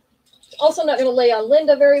 Also not going to lay on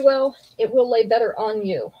Linda very well. It will lay better on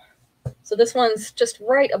you. So this one's just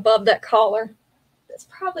right above that collar. That's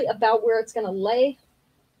probably about where it's going to lay.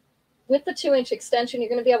 With the 2-inch extension, you're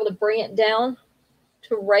going to be able to bring it down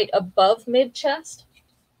to right above mid-chest.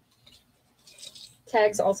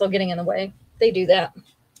 Tags also getting in the way. They do that.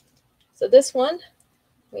 So this one,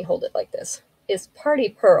 let me hold it like this, is Party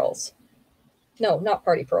Pearls. No, not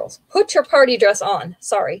Party Pearls. Put your party dress on.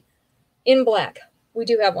 Sorry. In black. We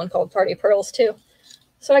do have one called Party Pearls too.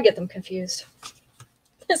 So I get them confused.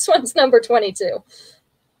 This one's number 22.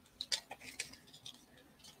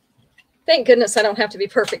 Thank goodness I don't have to be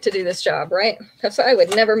perfect to do this job, right? Because I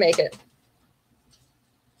would never make it.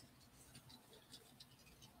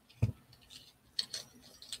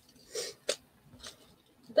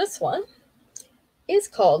 This one is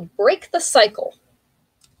called Break the Cycle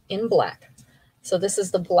in black. So this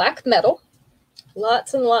is the black metal.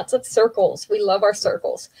 Lots and lots of circles. We love our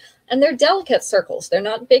circles. And they're delicate circles. They're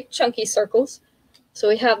not big, chunky circles. So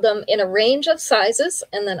we have them in a range of sizes.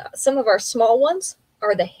 And then some of our small ones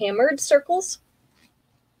are the hammered circles.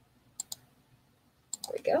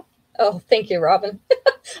 There we go. Oh, thank you, Robin.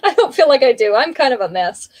 I don't feel like I do. I'm kind of a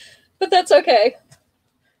mess, but that's okay.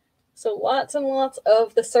 So lots and lots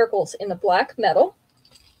of the circles in the black metal.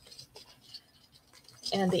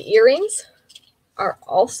 And the earrings are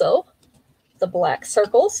also the black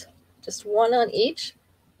circles, just one on each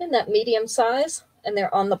in that medium size. And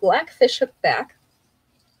they're on the black fishhook back.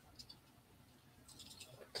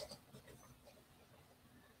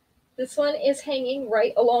 This one is hanging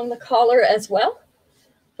right along the collar as well.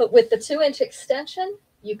 But with the 2-inch extension,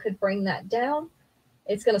 you could bring that down.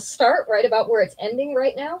 It's going to start right about where it's ending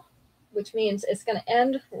right now, which means it's going to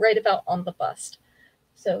end right about on the bust.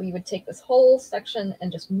 So you would take this whole section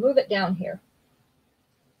and just move it down here.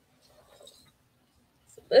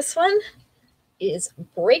 So this one is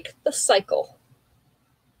Break the Cycle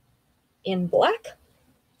in black.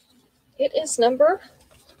 It is number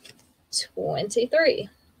 23.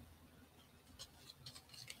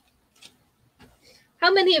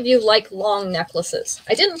 How many of you like long necklaces?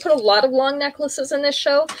 I didn't put a lot of long necklaces in this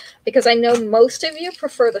show because I know most of you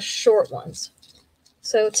prefer the short ones.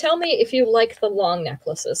 So tell me if you like the long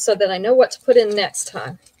necklaces so that I know what to put in next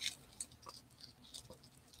time.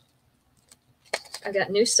 I got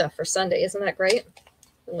new stuff for Sunday. Isn't that great?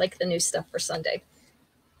 I like the new stuff for Sunday.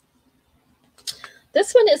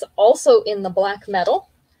 This one is also in the black metal.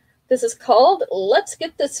 This is called Let's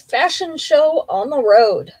Get This Fashion Show on the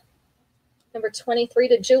Road. Number 23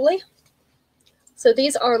 to Julie. So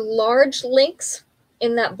these are large links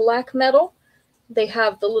in that black metal. They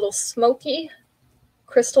have the little smoky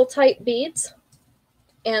crystal type beads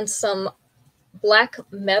and some black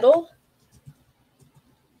metal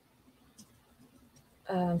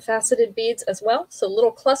faceted beads as well. So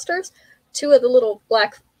little clusters, 2 of the little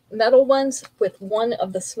black metal ones with 1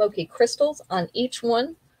 of the smoky crystals on each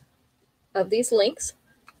one of these links.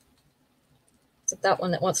 Except that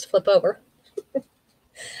one that wants to flip over.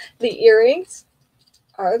 The earrings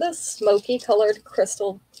are the smoky colored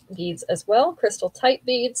crystal beads as well, crystal type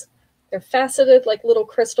beads. They're faceted like little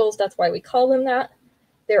crystals. That's why we call them that.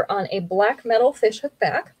 They're on a black metal fishhook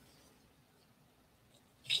back.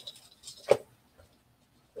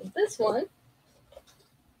 This one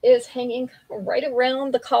is hanging right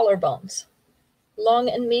around the collarbones. Long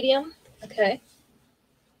and medium. Okay.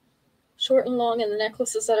 Short and long in the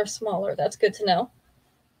necklaces that are smaller. That's good to know.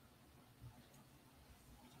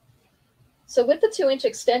 So with the 2-inch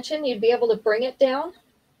extension, you'd be able to bring it down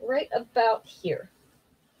right about here.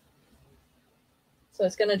 So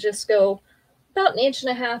it's going to just go about 1.5 inches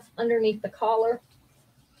underneath the collar.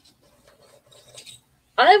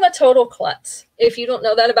 I'm a total klutz. If you don't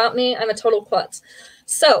know that about me, I'm a total klutz.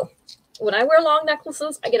 So when I wear long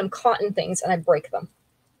necklaces, I get them caught in things and I break them.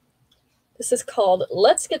 This is called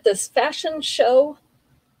Let's Get This Fashion Show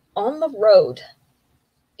on the Road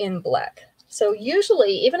in black. So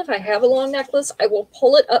usually, even if I have a long necklace, I will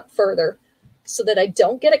pull it up further so that I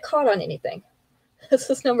don't get it caught on anything. This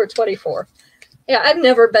is number 24. Yeah, I've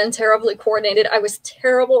never been terribly coordinated. I was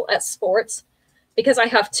terrible at sports because I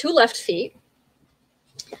have 2 left feet.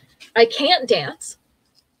 I can't dance.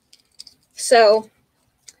 So,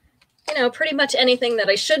 you know, pretty much anything that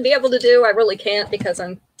I should be able to do, I really can't because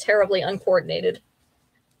I'm terribly uncoordinated.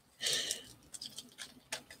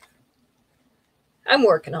 I'm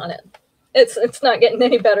working on it. It's not getting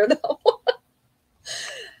any better, though.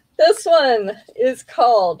 This one is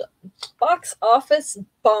called Box Office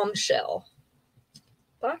Bombshell.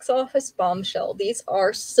 Box Office Bombshell. These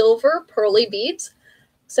are silver pearly beads.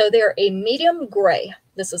 So they're a medium gray.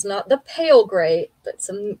 This is not the pale gray, but it's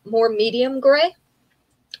a more medium gray.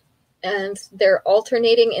 And they're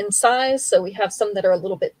alternating in size. So we have some that are a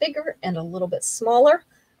little bit bigger and a little bit smaller.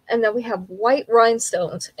 And then we have white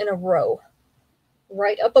rhinestones in a row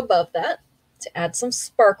right up above that to add some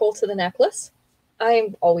sparkle to the necklace.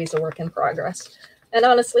 I'm always a work in progress. And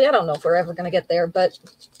honestly, I don't know if we're ever going to get there, but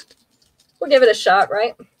we'll give it a shot,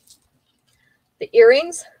 right? The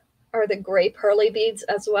earrings are the gray pearly beads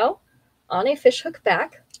as well on a fishhook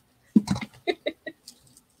back.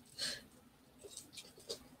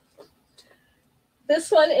 This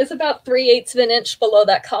one is about 3/8 of an inch below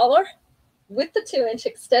that collar with the 2-inch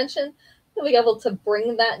extension. You'll be able to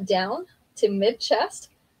bring that down to mid-chest,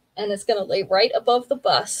 and it's going to lay right above the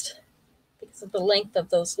bust because of the length of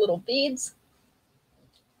those little beads.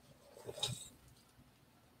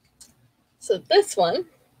 So this one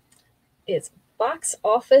is Box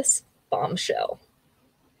Office Bombshell.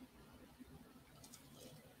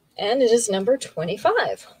 And it is number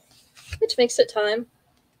 25, which makes it time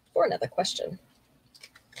for another question.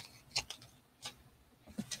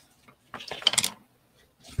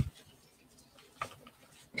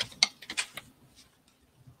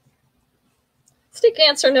 Let's take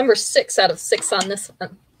answer number 6 out of 6 on this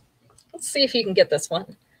one. Let's see if you can get this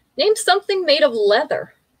one. Name something made of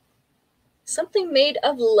leather. Something made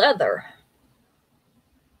of leather.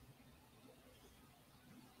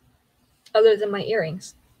 Other than my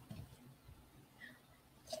earrings.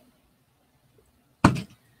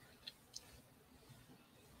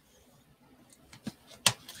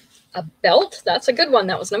 A belt, that's a good one.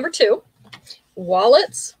 That was number 2.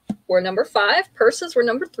 Wallets were number 5. Purses were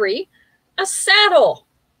number 3. A saddle.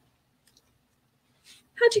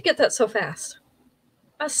 How'd you get that so fast?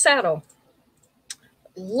 A saddle.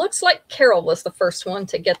 Looks like Carol was the first one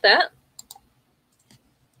to get that.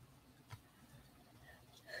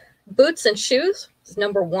 Boots and shoes is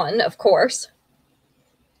number 1, of course.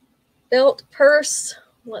 Belt, purse,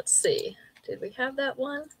 let's see. Did we have that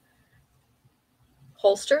one?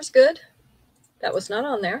 Holster's good. That was not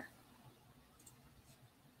on there.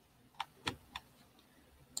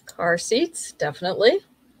 Car seats, definitely,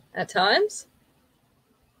 at times.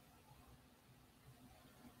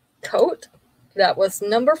 Coat, that was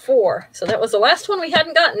number 4. So that was the last one we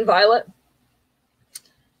hadn't gotten, Violet.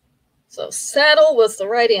 So saddle was the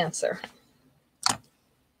right answer.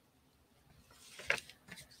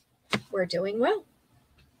 We're doing well.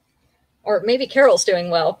 Or maybe Carol's doing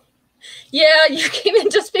well. Yeah, you came in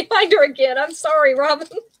just behind her again. I'm sorry, Robin.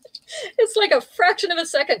 It's like a fraction of a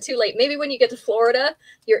second too late. Maybe when you get to Florida,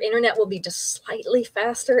 your internet will be just slightly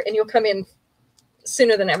faster and you'll come in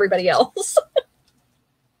sooner than everybody else.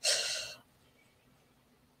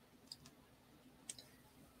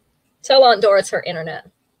 Tell Aunt Doris her internet.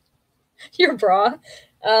 Your bra.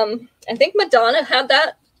 I think Madonna had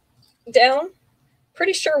that down.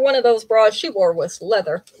 Pretty sure one of those bras she wore was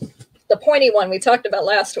leather. The pointy one we talked about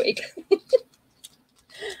last week.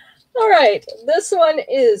 All right, this one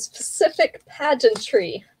is Pacific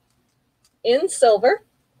Pageantry in silver.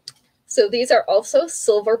 So these are also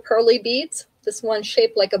silver pearly beads. This one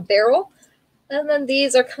shaped like a barrel. And then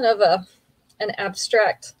these are kind of an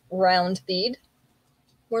abstract round bead,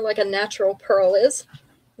 more like a natural pearl is,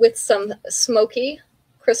 with some smoky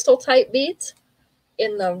crystal type beads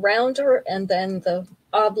in the rounder and then the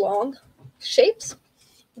oblong shapes.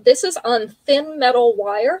 This is on thin metal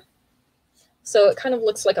wire, so it kind of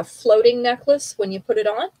looks like a floating necklace when you put it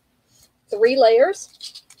on. 3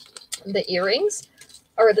 layers. The earrings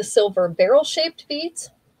are the silver barrel-shaped beads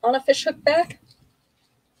on a fishhook back.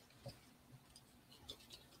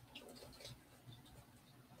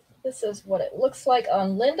 This is what it looks like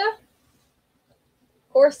on Linda. Of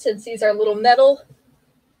course, since these are little metal,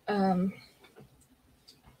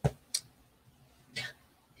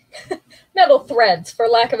 metal threads, for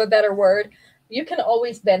lack of a better word, you can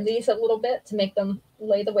always bend these a little bit to make them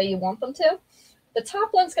lay the way you want them to. The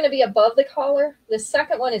top one's going to be above the collar. The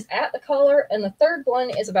second one is at the collar, and the third one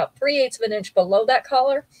is about 3/8 of an inch below that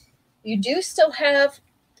collar. You do still have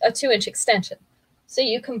a 2-inch extension, so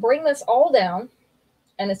you can bring this all down,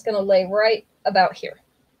 and it's going to lay right about here.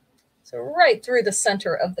 So right through the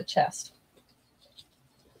center of the chest.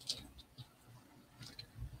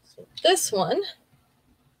 So this one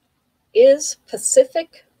is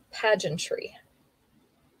Pacific Pageantry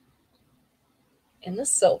in the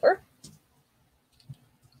silver.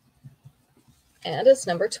 And it's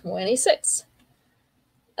number 26.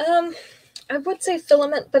 I would say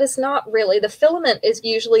filament, but it's not really. The filament is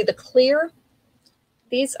usually the clear.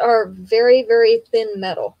 These are very, very thin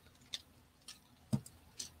metal.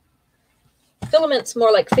 Filament's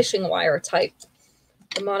more like fishing wire type,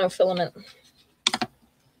 the monofilament.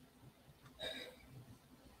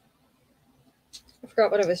 I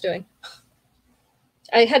forgot what I was doing.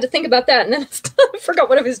 I had to think about that, and then I forgot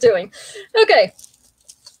what I was doing. Okay.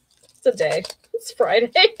 It's a day. It's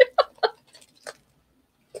Friday.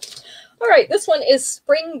 All right, this one is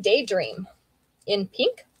Spring Daydream in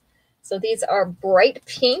pink. So these are bright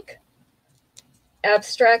pink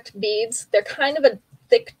abstract beads. They're kind of a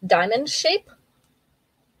thick diamond shape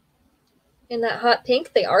in that hot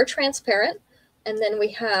pink. They are transparent. And then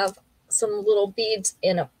we have some little beads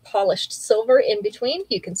in a polished silver in between.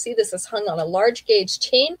 You can see this is hung on a large gauge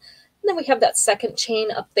chain. And then we have that second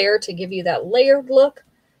chain up there to give you that layered look.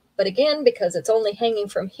 But again, because it's only hanging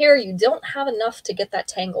from here, you don't have enough to get that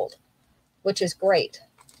tangled, which is great.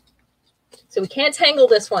 So we can't tangle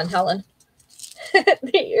this one, Helen.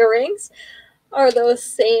 The earrings are those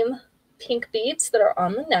same pink beads that are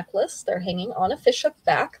on the necklace. They're hanging on a fishhook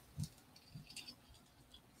back.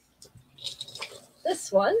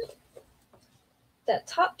 This one, that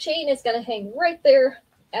top chain is going to hang right there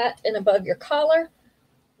at and above your collar.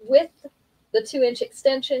 With the 2-inch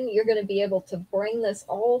extension, you're going to be able to bring this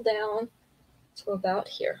all down to about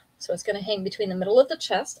here. So it's going to hang between the middle of the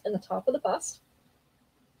chest and the top of the bust.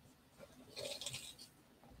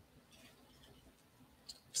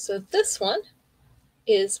 So this one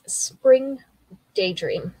is Spring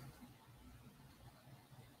Daydream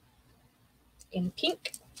in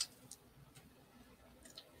pink.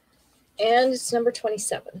 And it's number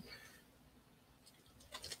 27.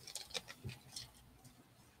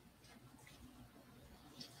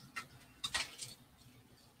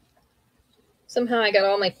 Somehow I got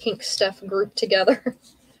all my pink stuff grouped together.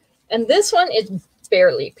 And this one is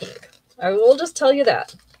barely pink. I will just tell you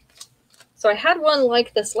that. So I had one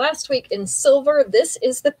like this last week in silver. This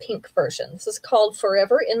is the pink version. This is called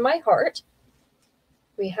Forever in My Heart.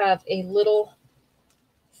 We have a little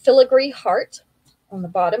filigree heart on the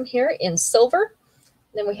bottom here in silver.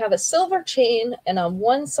 Then we have a silver chain, and on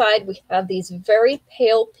one side we have these very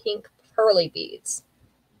pale pink pearly beads,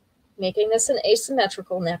 making this an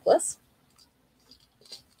asymmetrical necklace.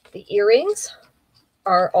 The earrings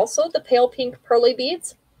are also the pale pink pearly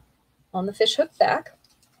beads on the fishhook back.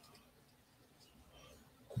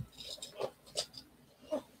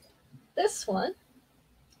 This one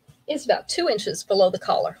is about 2 inches below the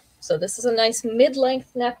collar. So this is a nice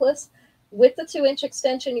mid-length necklace. With the 2-inch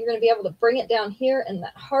extension, you're going to be able to bring it down here, and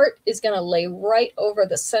that heart is going to lay right over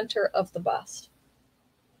the center of the bust.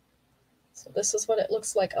 So this is what it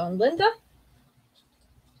looks like on Linda.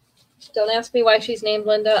 Don't ask me why she's named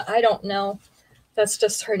Linda. I don't know. That's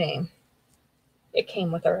just her name. It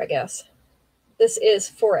came with her, I guess. This is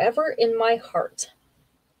Forever in My Heart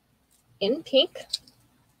in pink.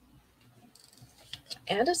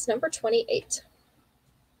 And it's number 28.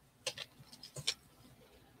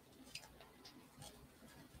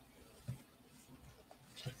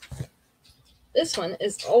 This one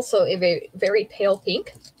is also a very, very pale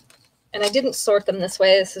pink. And I didn't sort them this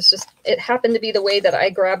way. This is just, it happened to be the way that I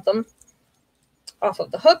grabbed them off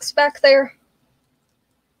of the hooks back there.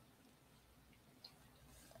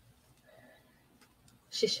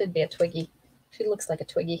 She should be a Twiggy. She looks like a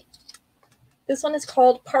Twiggy. This one is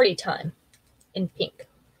called Party Time in pink.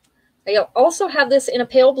 I also have this in a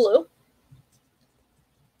pale blue,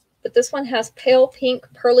 but this one has pale pink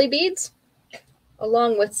pearly beads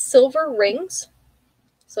along with silver rings.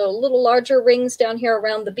 So little larger rings down here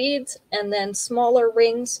around the beads, and then smaller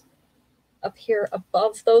rings up here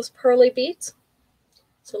above those pearly beads.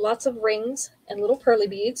 So lots of rings and little pearly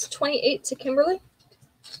beads. 28 to Kimberly.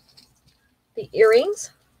 The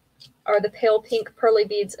earrings are the pale pink pearly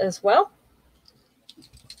beads as well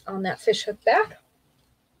on that fishhook back.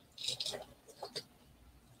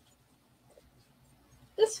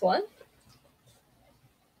 This one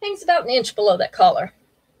hangs about 1 inch below that collar.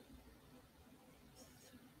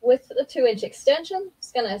 With the 2-inch extension,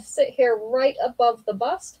 it's going to sit here right above the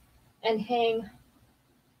bust and hang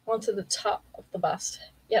onto the top of the bust.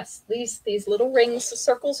 Yes, these little rings, the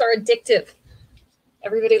circles are addictive.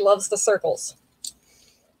 Everybody loves the circles.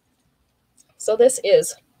 So this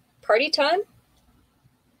is Party Time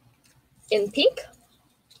in pink.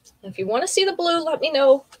 If you want to see the blue, let me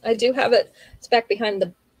know. I do have it. It's back behind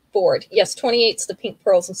the board. Yes, 28's the pink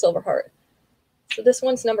pearls and silver heart. So this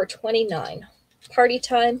one's number 29. Party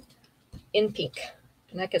Time in pink.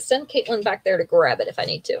 And I can send Caitlin back there to grab it if I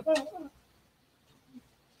need to.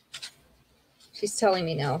 She's telling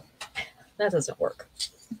me no. That doesn't work.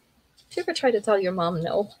 Did you ever try to tell your mom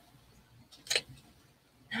no?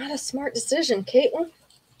 Not a smart decision, Caitlin.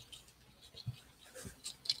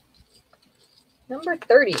 Number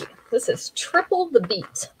 30. This is Triple the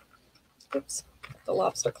Beat. Oops, the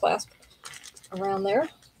lobster clasp around there.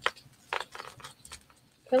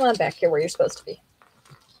 Come on back here where you're supposed to be.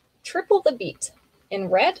 Triple the Beat in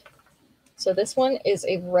red. So this one is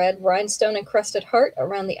a red rhinestone encrusted heart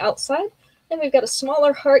around the outside. And we've got a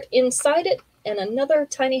smaller heart inside it and another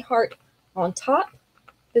tiny heart on top.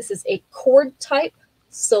 This is a cord type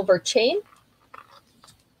silver chain.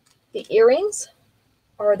 The earrings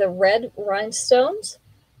are the red rhinestones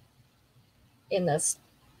in this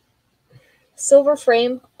silver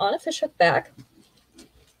frame on a fishhook back.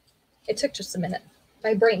 It took just a minute.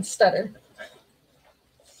 My brain stuttered.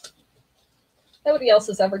 Nobody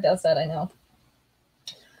else ever does that, I know.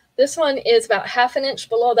 This one is about 1/2 inch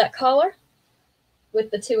below that collar.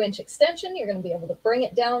 With the 2-inch extension, you're going to be able to bring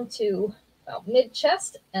it down to about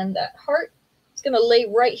mid-chest, and that heart is going to lay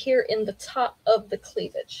right here in the top of the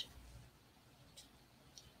cleavage.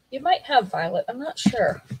 You might have violet, I'm not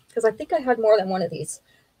sure, because I think I had more than one of these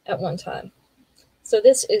at one time. So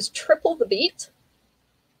this is triple the beat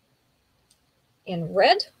in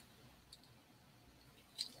red,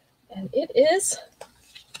 and it is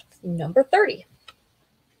number 30.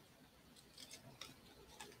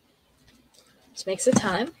 Which makes it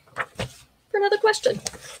time for another question.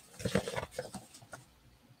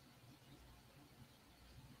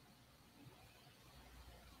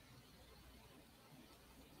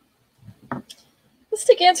 Let's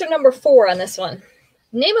take answer number 4 on this one.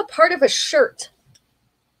 Name a part of a shirt.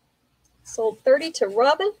 Sold 30 to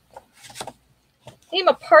Robin. Name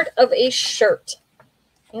a part of a shirt.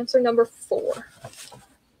 Answer number 4.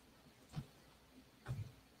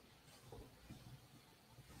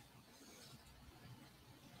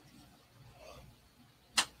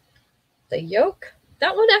 The yoke,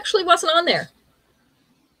 that one actually wasn't on there.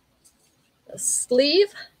 The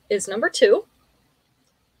sleeve is number 2.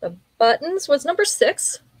 The buttons was number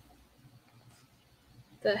 6.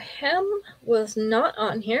 The hem was not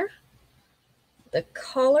on here. The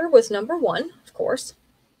collar was number 1, of course.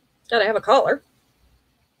 Gotta have a collar.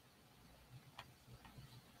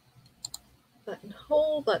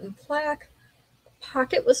 Buttonhole, button plaque.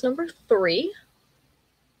 Pocket was number 3.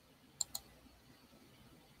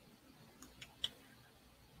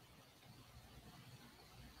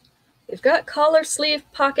 We've got collar, sleeve,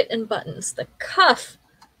 pocket, and buttons. The cuff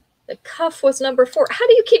was number 4. How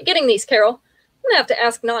do you keep getting these, Carol? I'm going to have to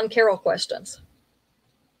ask non-Carol questions.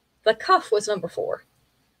 The cuff was number 4.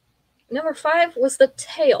 Number 5 was the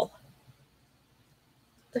tail.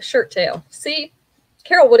 The shirt tail. See,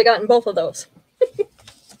 Carol would have gotten both of those. You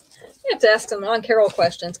have to ask some non-Carol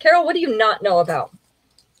questions. Carol, what do you not know about?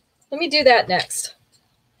 Let me do that next.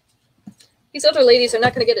 These other ladies are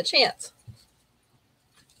not going to get a chance.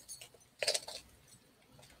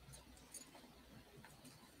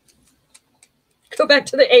 Go back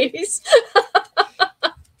to the 80s.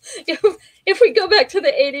 If we go back to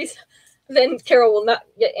the 80s, then Carol will not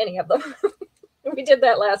get any of them. We did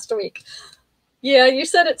that last week. Yeah, you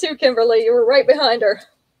said it too, Kimberly. You were right behind her.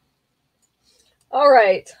 All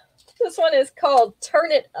right. This one is called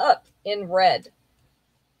Turn It Up in Red.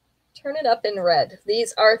 Turn It Up in Red.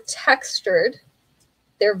 These are textured.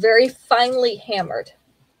 They're very finely hammered.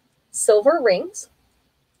 Silver rings.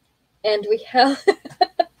 And we have...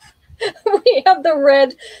 we have the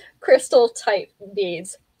red crystal type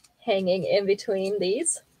beads hanging in between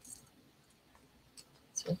these.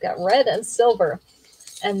 So we've got red and silver.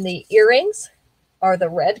 And the earrings are the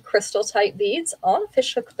red crystal type beads on a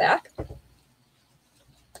fishhook back.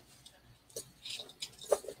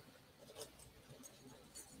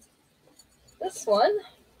 This one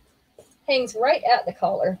hangs right at the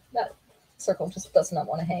collar. That circle just does not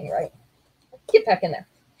want to hang right. Get back in there.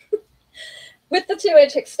 With the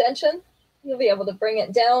 2-inch extension, you'll be able to bring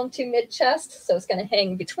it down to mid-chest. So it's going to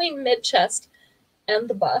hang between mid-chest and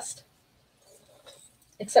the bust.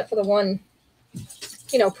 Except for the one,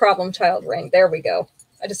 problem child ring. There we go.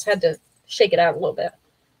 I just had to shake it out a little bit.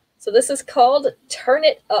 So this is called Turn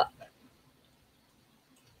It Up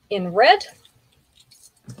in red.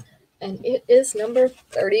 And it is number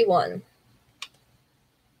 31.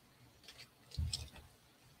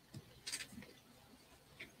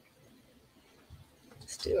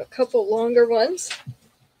 Do a couple longer ones.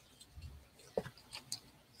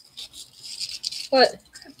 What?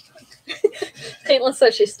 Caitlin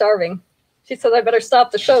says she's starving. She said I better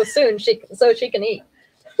stop the show soon so she can eat.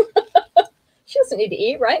 She doesn't need to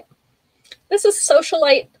eat, right? This is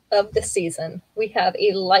Socialite of the season. We have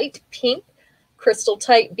a light pink crystal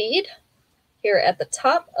type bead here at the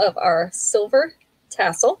top of our silver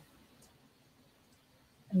tassel.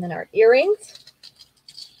 And then our earrings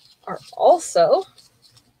are also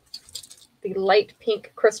the light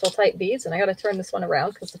pink crystal type beads. And I got to turn this one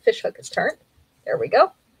around because the fish hook is turned. There we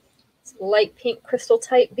go. It's light pink crystal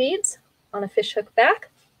type beads on a fish hook back.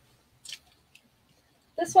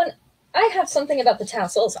 This one, I have something about the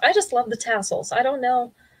tassels. I just love the tassels. I don't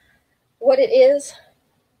know what it is,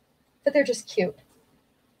 but they're just cute.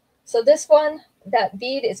 So this one That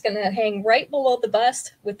bead is going to hang right below the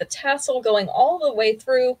bust with the tassel going all the way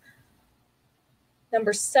through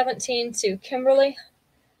number 17 to Kimberly,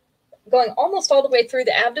 going almost all the way through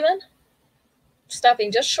the abdomen,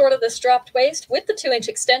 stopping just short of this dropped waist. With the 2-inch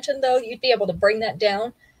extension, though, you'd be able to bring that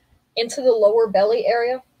down into the lower belly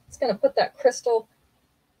area. It's going to put that crystal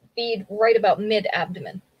bead right about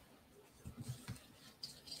mid-abdomen.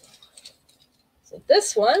 So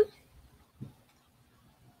this one,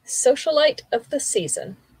 Socialite of the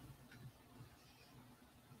Season.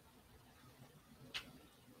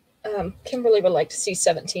 Kimberly would like to see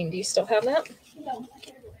 17. Do you still have that? No.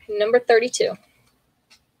 Number 32.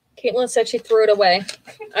 Caitlin said she threw it away.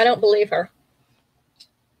 I don't believe her.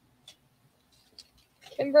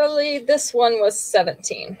 Kimberly, this one was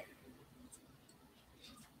 17.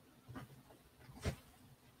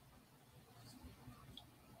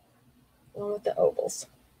 One with the ovals.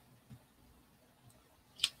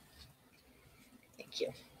 Thank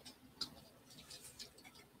you.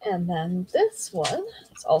 And then this one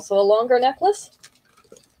is also a longer necklace.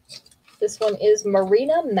 This one is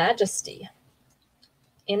Marina Majesty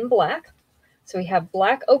in black. So we have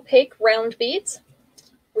black opaque round beads.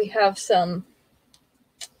 We have some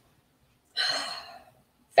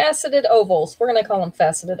faceted ovals. We're going to call them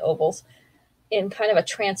faceted ovals in kind of a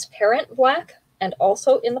transparent black and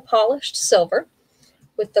also in the polished silver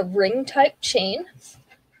with the ring type chain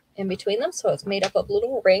in between them. So it's made up of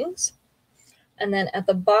little rings. And then at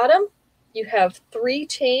the bottom, you have 3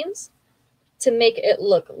 chains to make it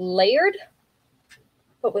look layered,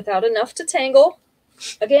 but without enough to tangle.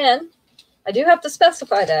 Again, I do have to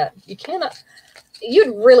specify that.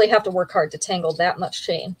 You'd really have to work hard to tangle that much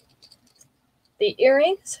chain. The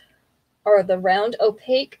earrings are the round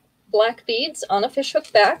opaque black beads on a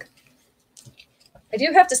fishhook back. I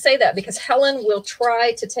do have to say that because Helen will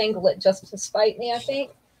try to tangle it just to spite me, I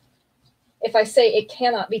think. If I say it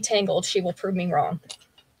cannot be tangled, she will prove me wrong.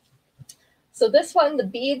 So this one, the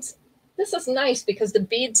beads, this is nice because the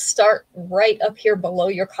beads start right up here below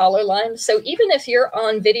your collar line. So even if you're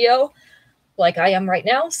on video, like I am right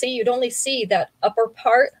now, see, you'd only see that upper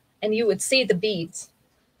part and you would see the beads.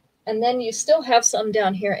 And then you still have some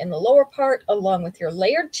down here in the lower part, along with your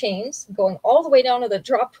layered chains going all the way down to the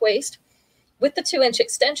dropped waist. With the 2-inch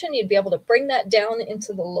extension, you'd be able to bring that down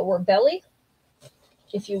into the lower belly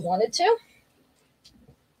if you wanted to.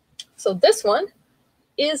 So this one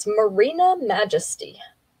is Marina Majesty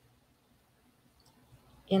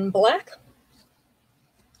in black.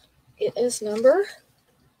 It is number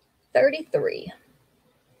 33.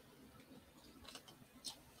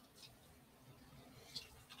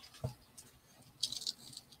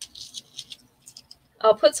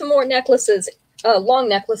 I'll put some more necklaces, long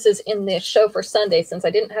necklaces in the show for Sunday since I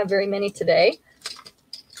didn't have very many today.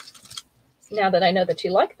 Now that I know that you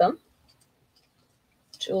like them.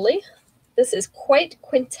 Julie, this is Quite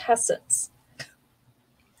Quintessence.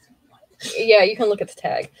 Yeah, you can look at the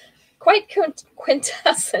tag. Quite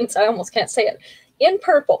Quintessence, I almost can't say it, in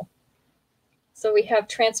purple. So we have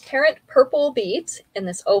transparent purple beads in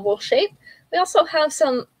this oval shape. We also have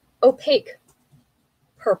some opaque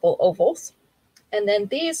purple ovals. And then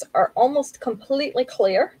these are almost completely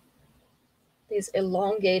clear. These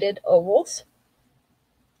elongated ovals.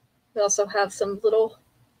 We also have some little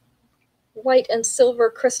white and silver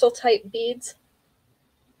crystal type beads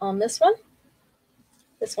on this one.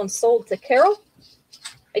 This one's sold to Carol.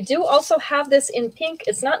 I do also have this in pink.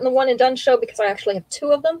 It's not in the one and done show because I actually have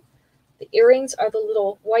 2 of them. The earrings are the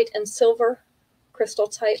little white and silver crystal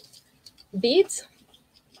type beads.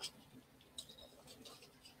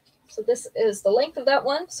 So this is the length of that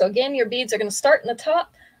one. So again, your beads are going to start in the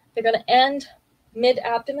top. They're going to end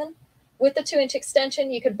mid-abdomen. With the 2-inch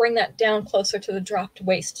extension, you could bring that down closer to the dropped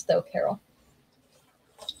waist though, Carol.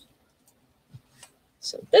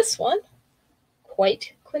 So this one,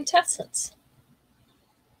 Quite Quintessence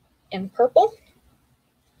in purple.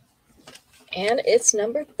 And it's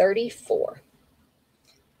number 34.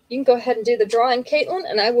 You can go ahead and do the drawing, Caitlin,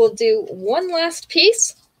 and I will do one last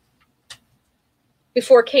piece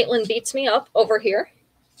before Caitlin beats me up over here.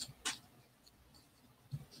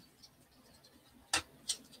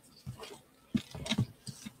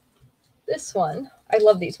 This one, I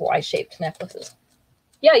love these Y-shaped necklaces.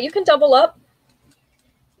 Yeah, you can double up.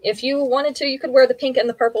 If you wanted to, you could wear the pink and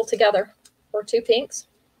the purple together, or 2 pinks.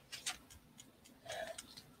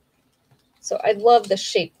 So I love the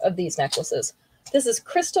shape of these necklaces. This is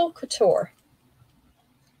Crystal Couture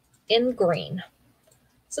in green.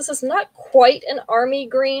 So this is not quite an army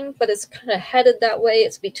green, but it's kind of headed that way.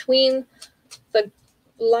 It's between the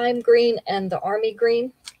lime green and the army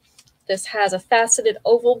green. This has a faceted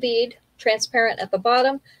oval bead, transparent at the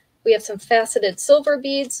bottom, We have some faceted silver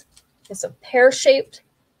beads and some pear-shaped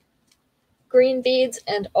green beads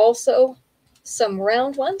and also some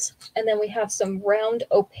round ones. And then we have some round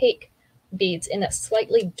opaque beads in a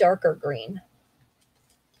slightly darker green.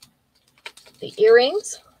 The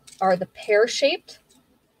earrings are the pear-shaped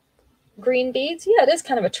green beads. Yeah, it is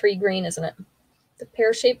kind of a tree green, isn't it? The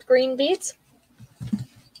pear-shaped green beads.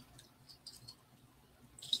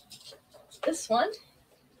 This one,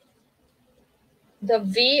 the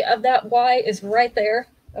V of that Y is right there.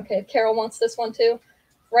 Okay, Carol wants this one too.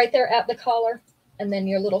 Right there at the collar. And then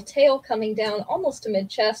your little tail coming down almost to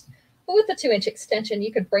mid-chest. But with the 2-inch extension,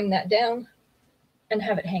 you could bring that down and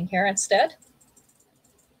have it hang here instead.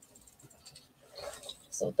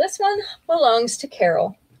 So this one belongs to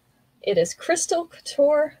Carol. It is Crystal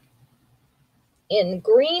Couture in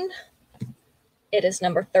green. It is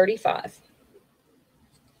number 35.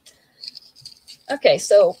 Okay,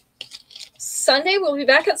 so Sunday we'll be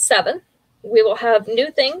back at 7. We will have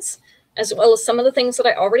new things as well as some of the things that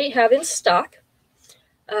I already have in stock.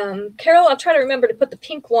 Carol, I'll try to remember to put the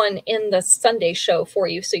pink one in the Sunday show for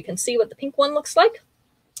you so you can see what the pink one looks like.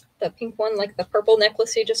 The pink one, like the purple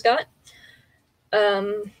necklace you just got.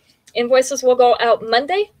 Invoices will go out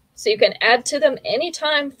Monday, so you can add to them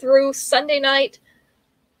anytime through Sunday night,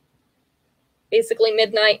 basically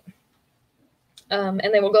midnight.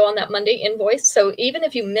 And they will go on that Monday invoice. So even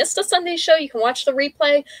if you missed a Sunday show, you can watch the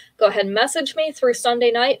replay. Go ahead and message me through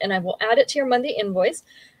Sunday night, and I will add it to your Monday invoice.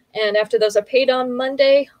 And after those are paid on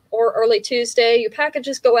Monday or early Tuesday, your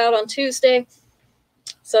packages go out on Tuesday.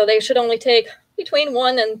 So they should only take between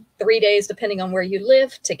 1 and 3 days, depending on where you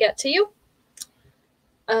live, to get to you.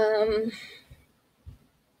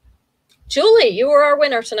 Julie, you were our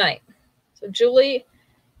winner tonight. So Julie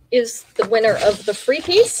is the winner of the free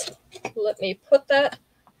piece. Let me put that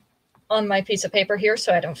on my piece of paper here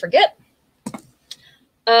so I don't forget.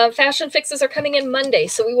 Fashion fixes are coming in Monday,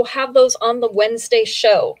 so we will have those on the Wednesday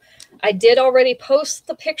show. I did already post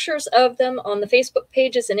the pictures of them on the Facebook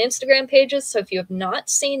pages and Instagram pages, so if you have not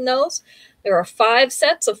seen those, there are 5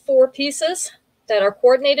 sets of 4 pieces that are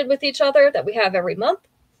coordinated with each other that we have every month.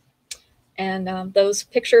 And those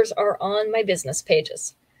pictures are on my business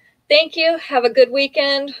pages. Thank you. Have a good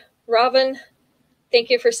weekend. Robin, thank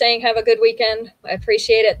you for saying have a good weekend. I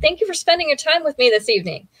appreciate it. Thank you for spending your time with me this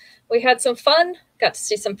evening. We had some fun, got to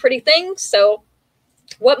see some pretty things. So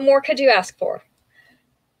what more could you ask for?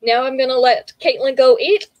 Now I'm going to let Caitlin go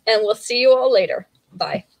eat, and we'll see you all later.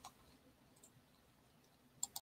 Bye.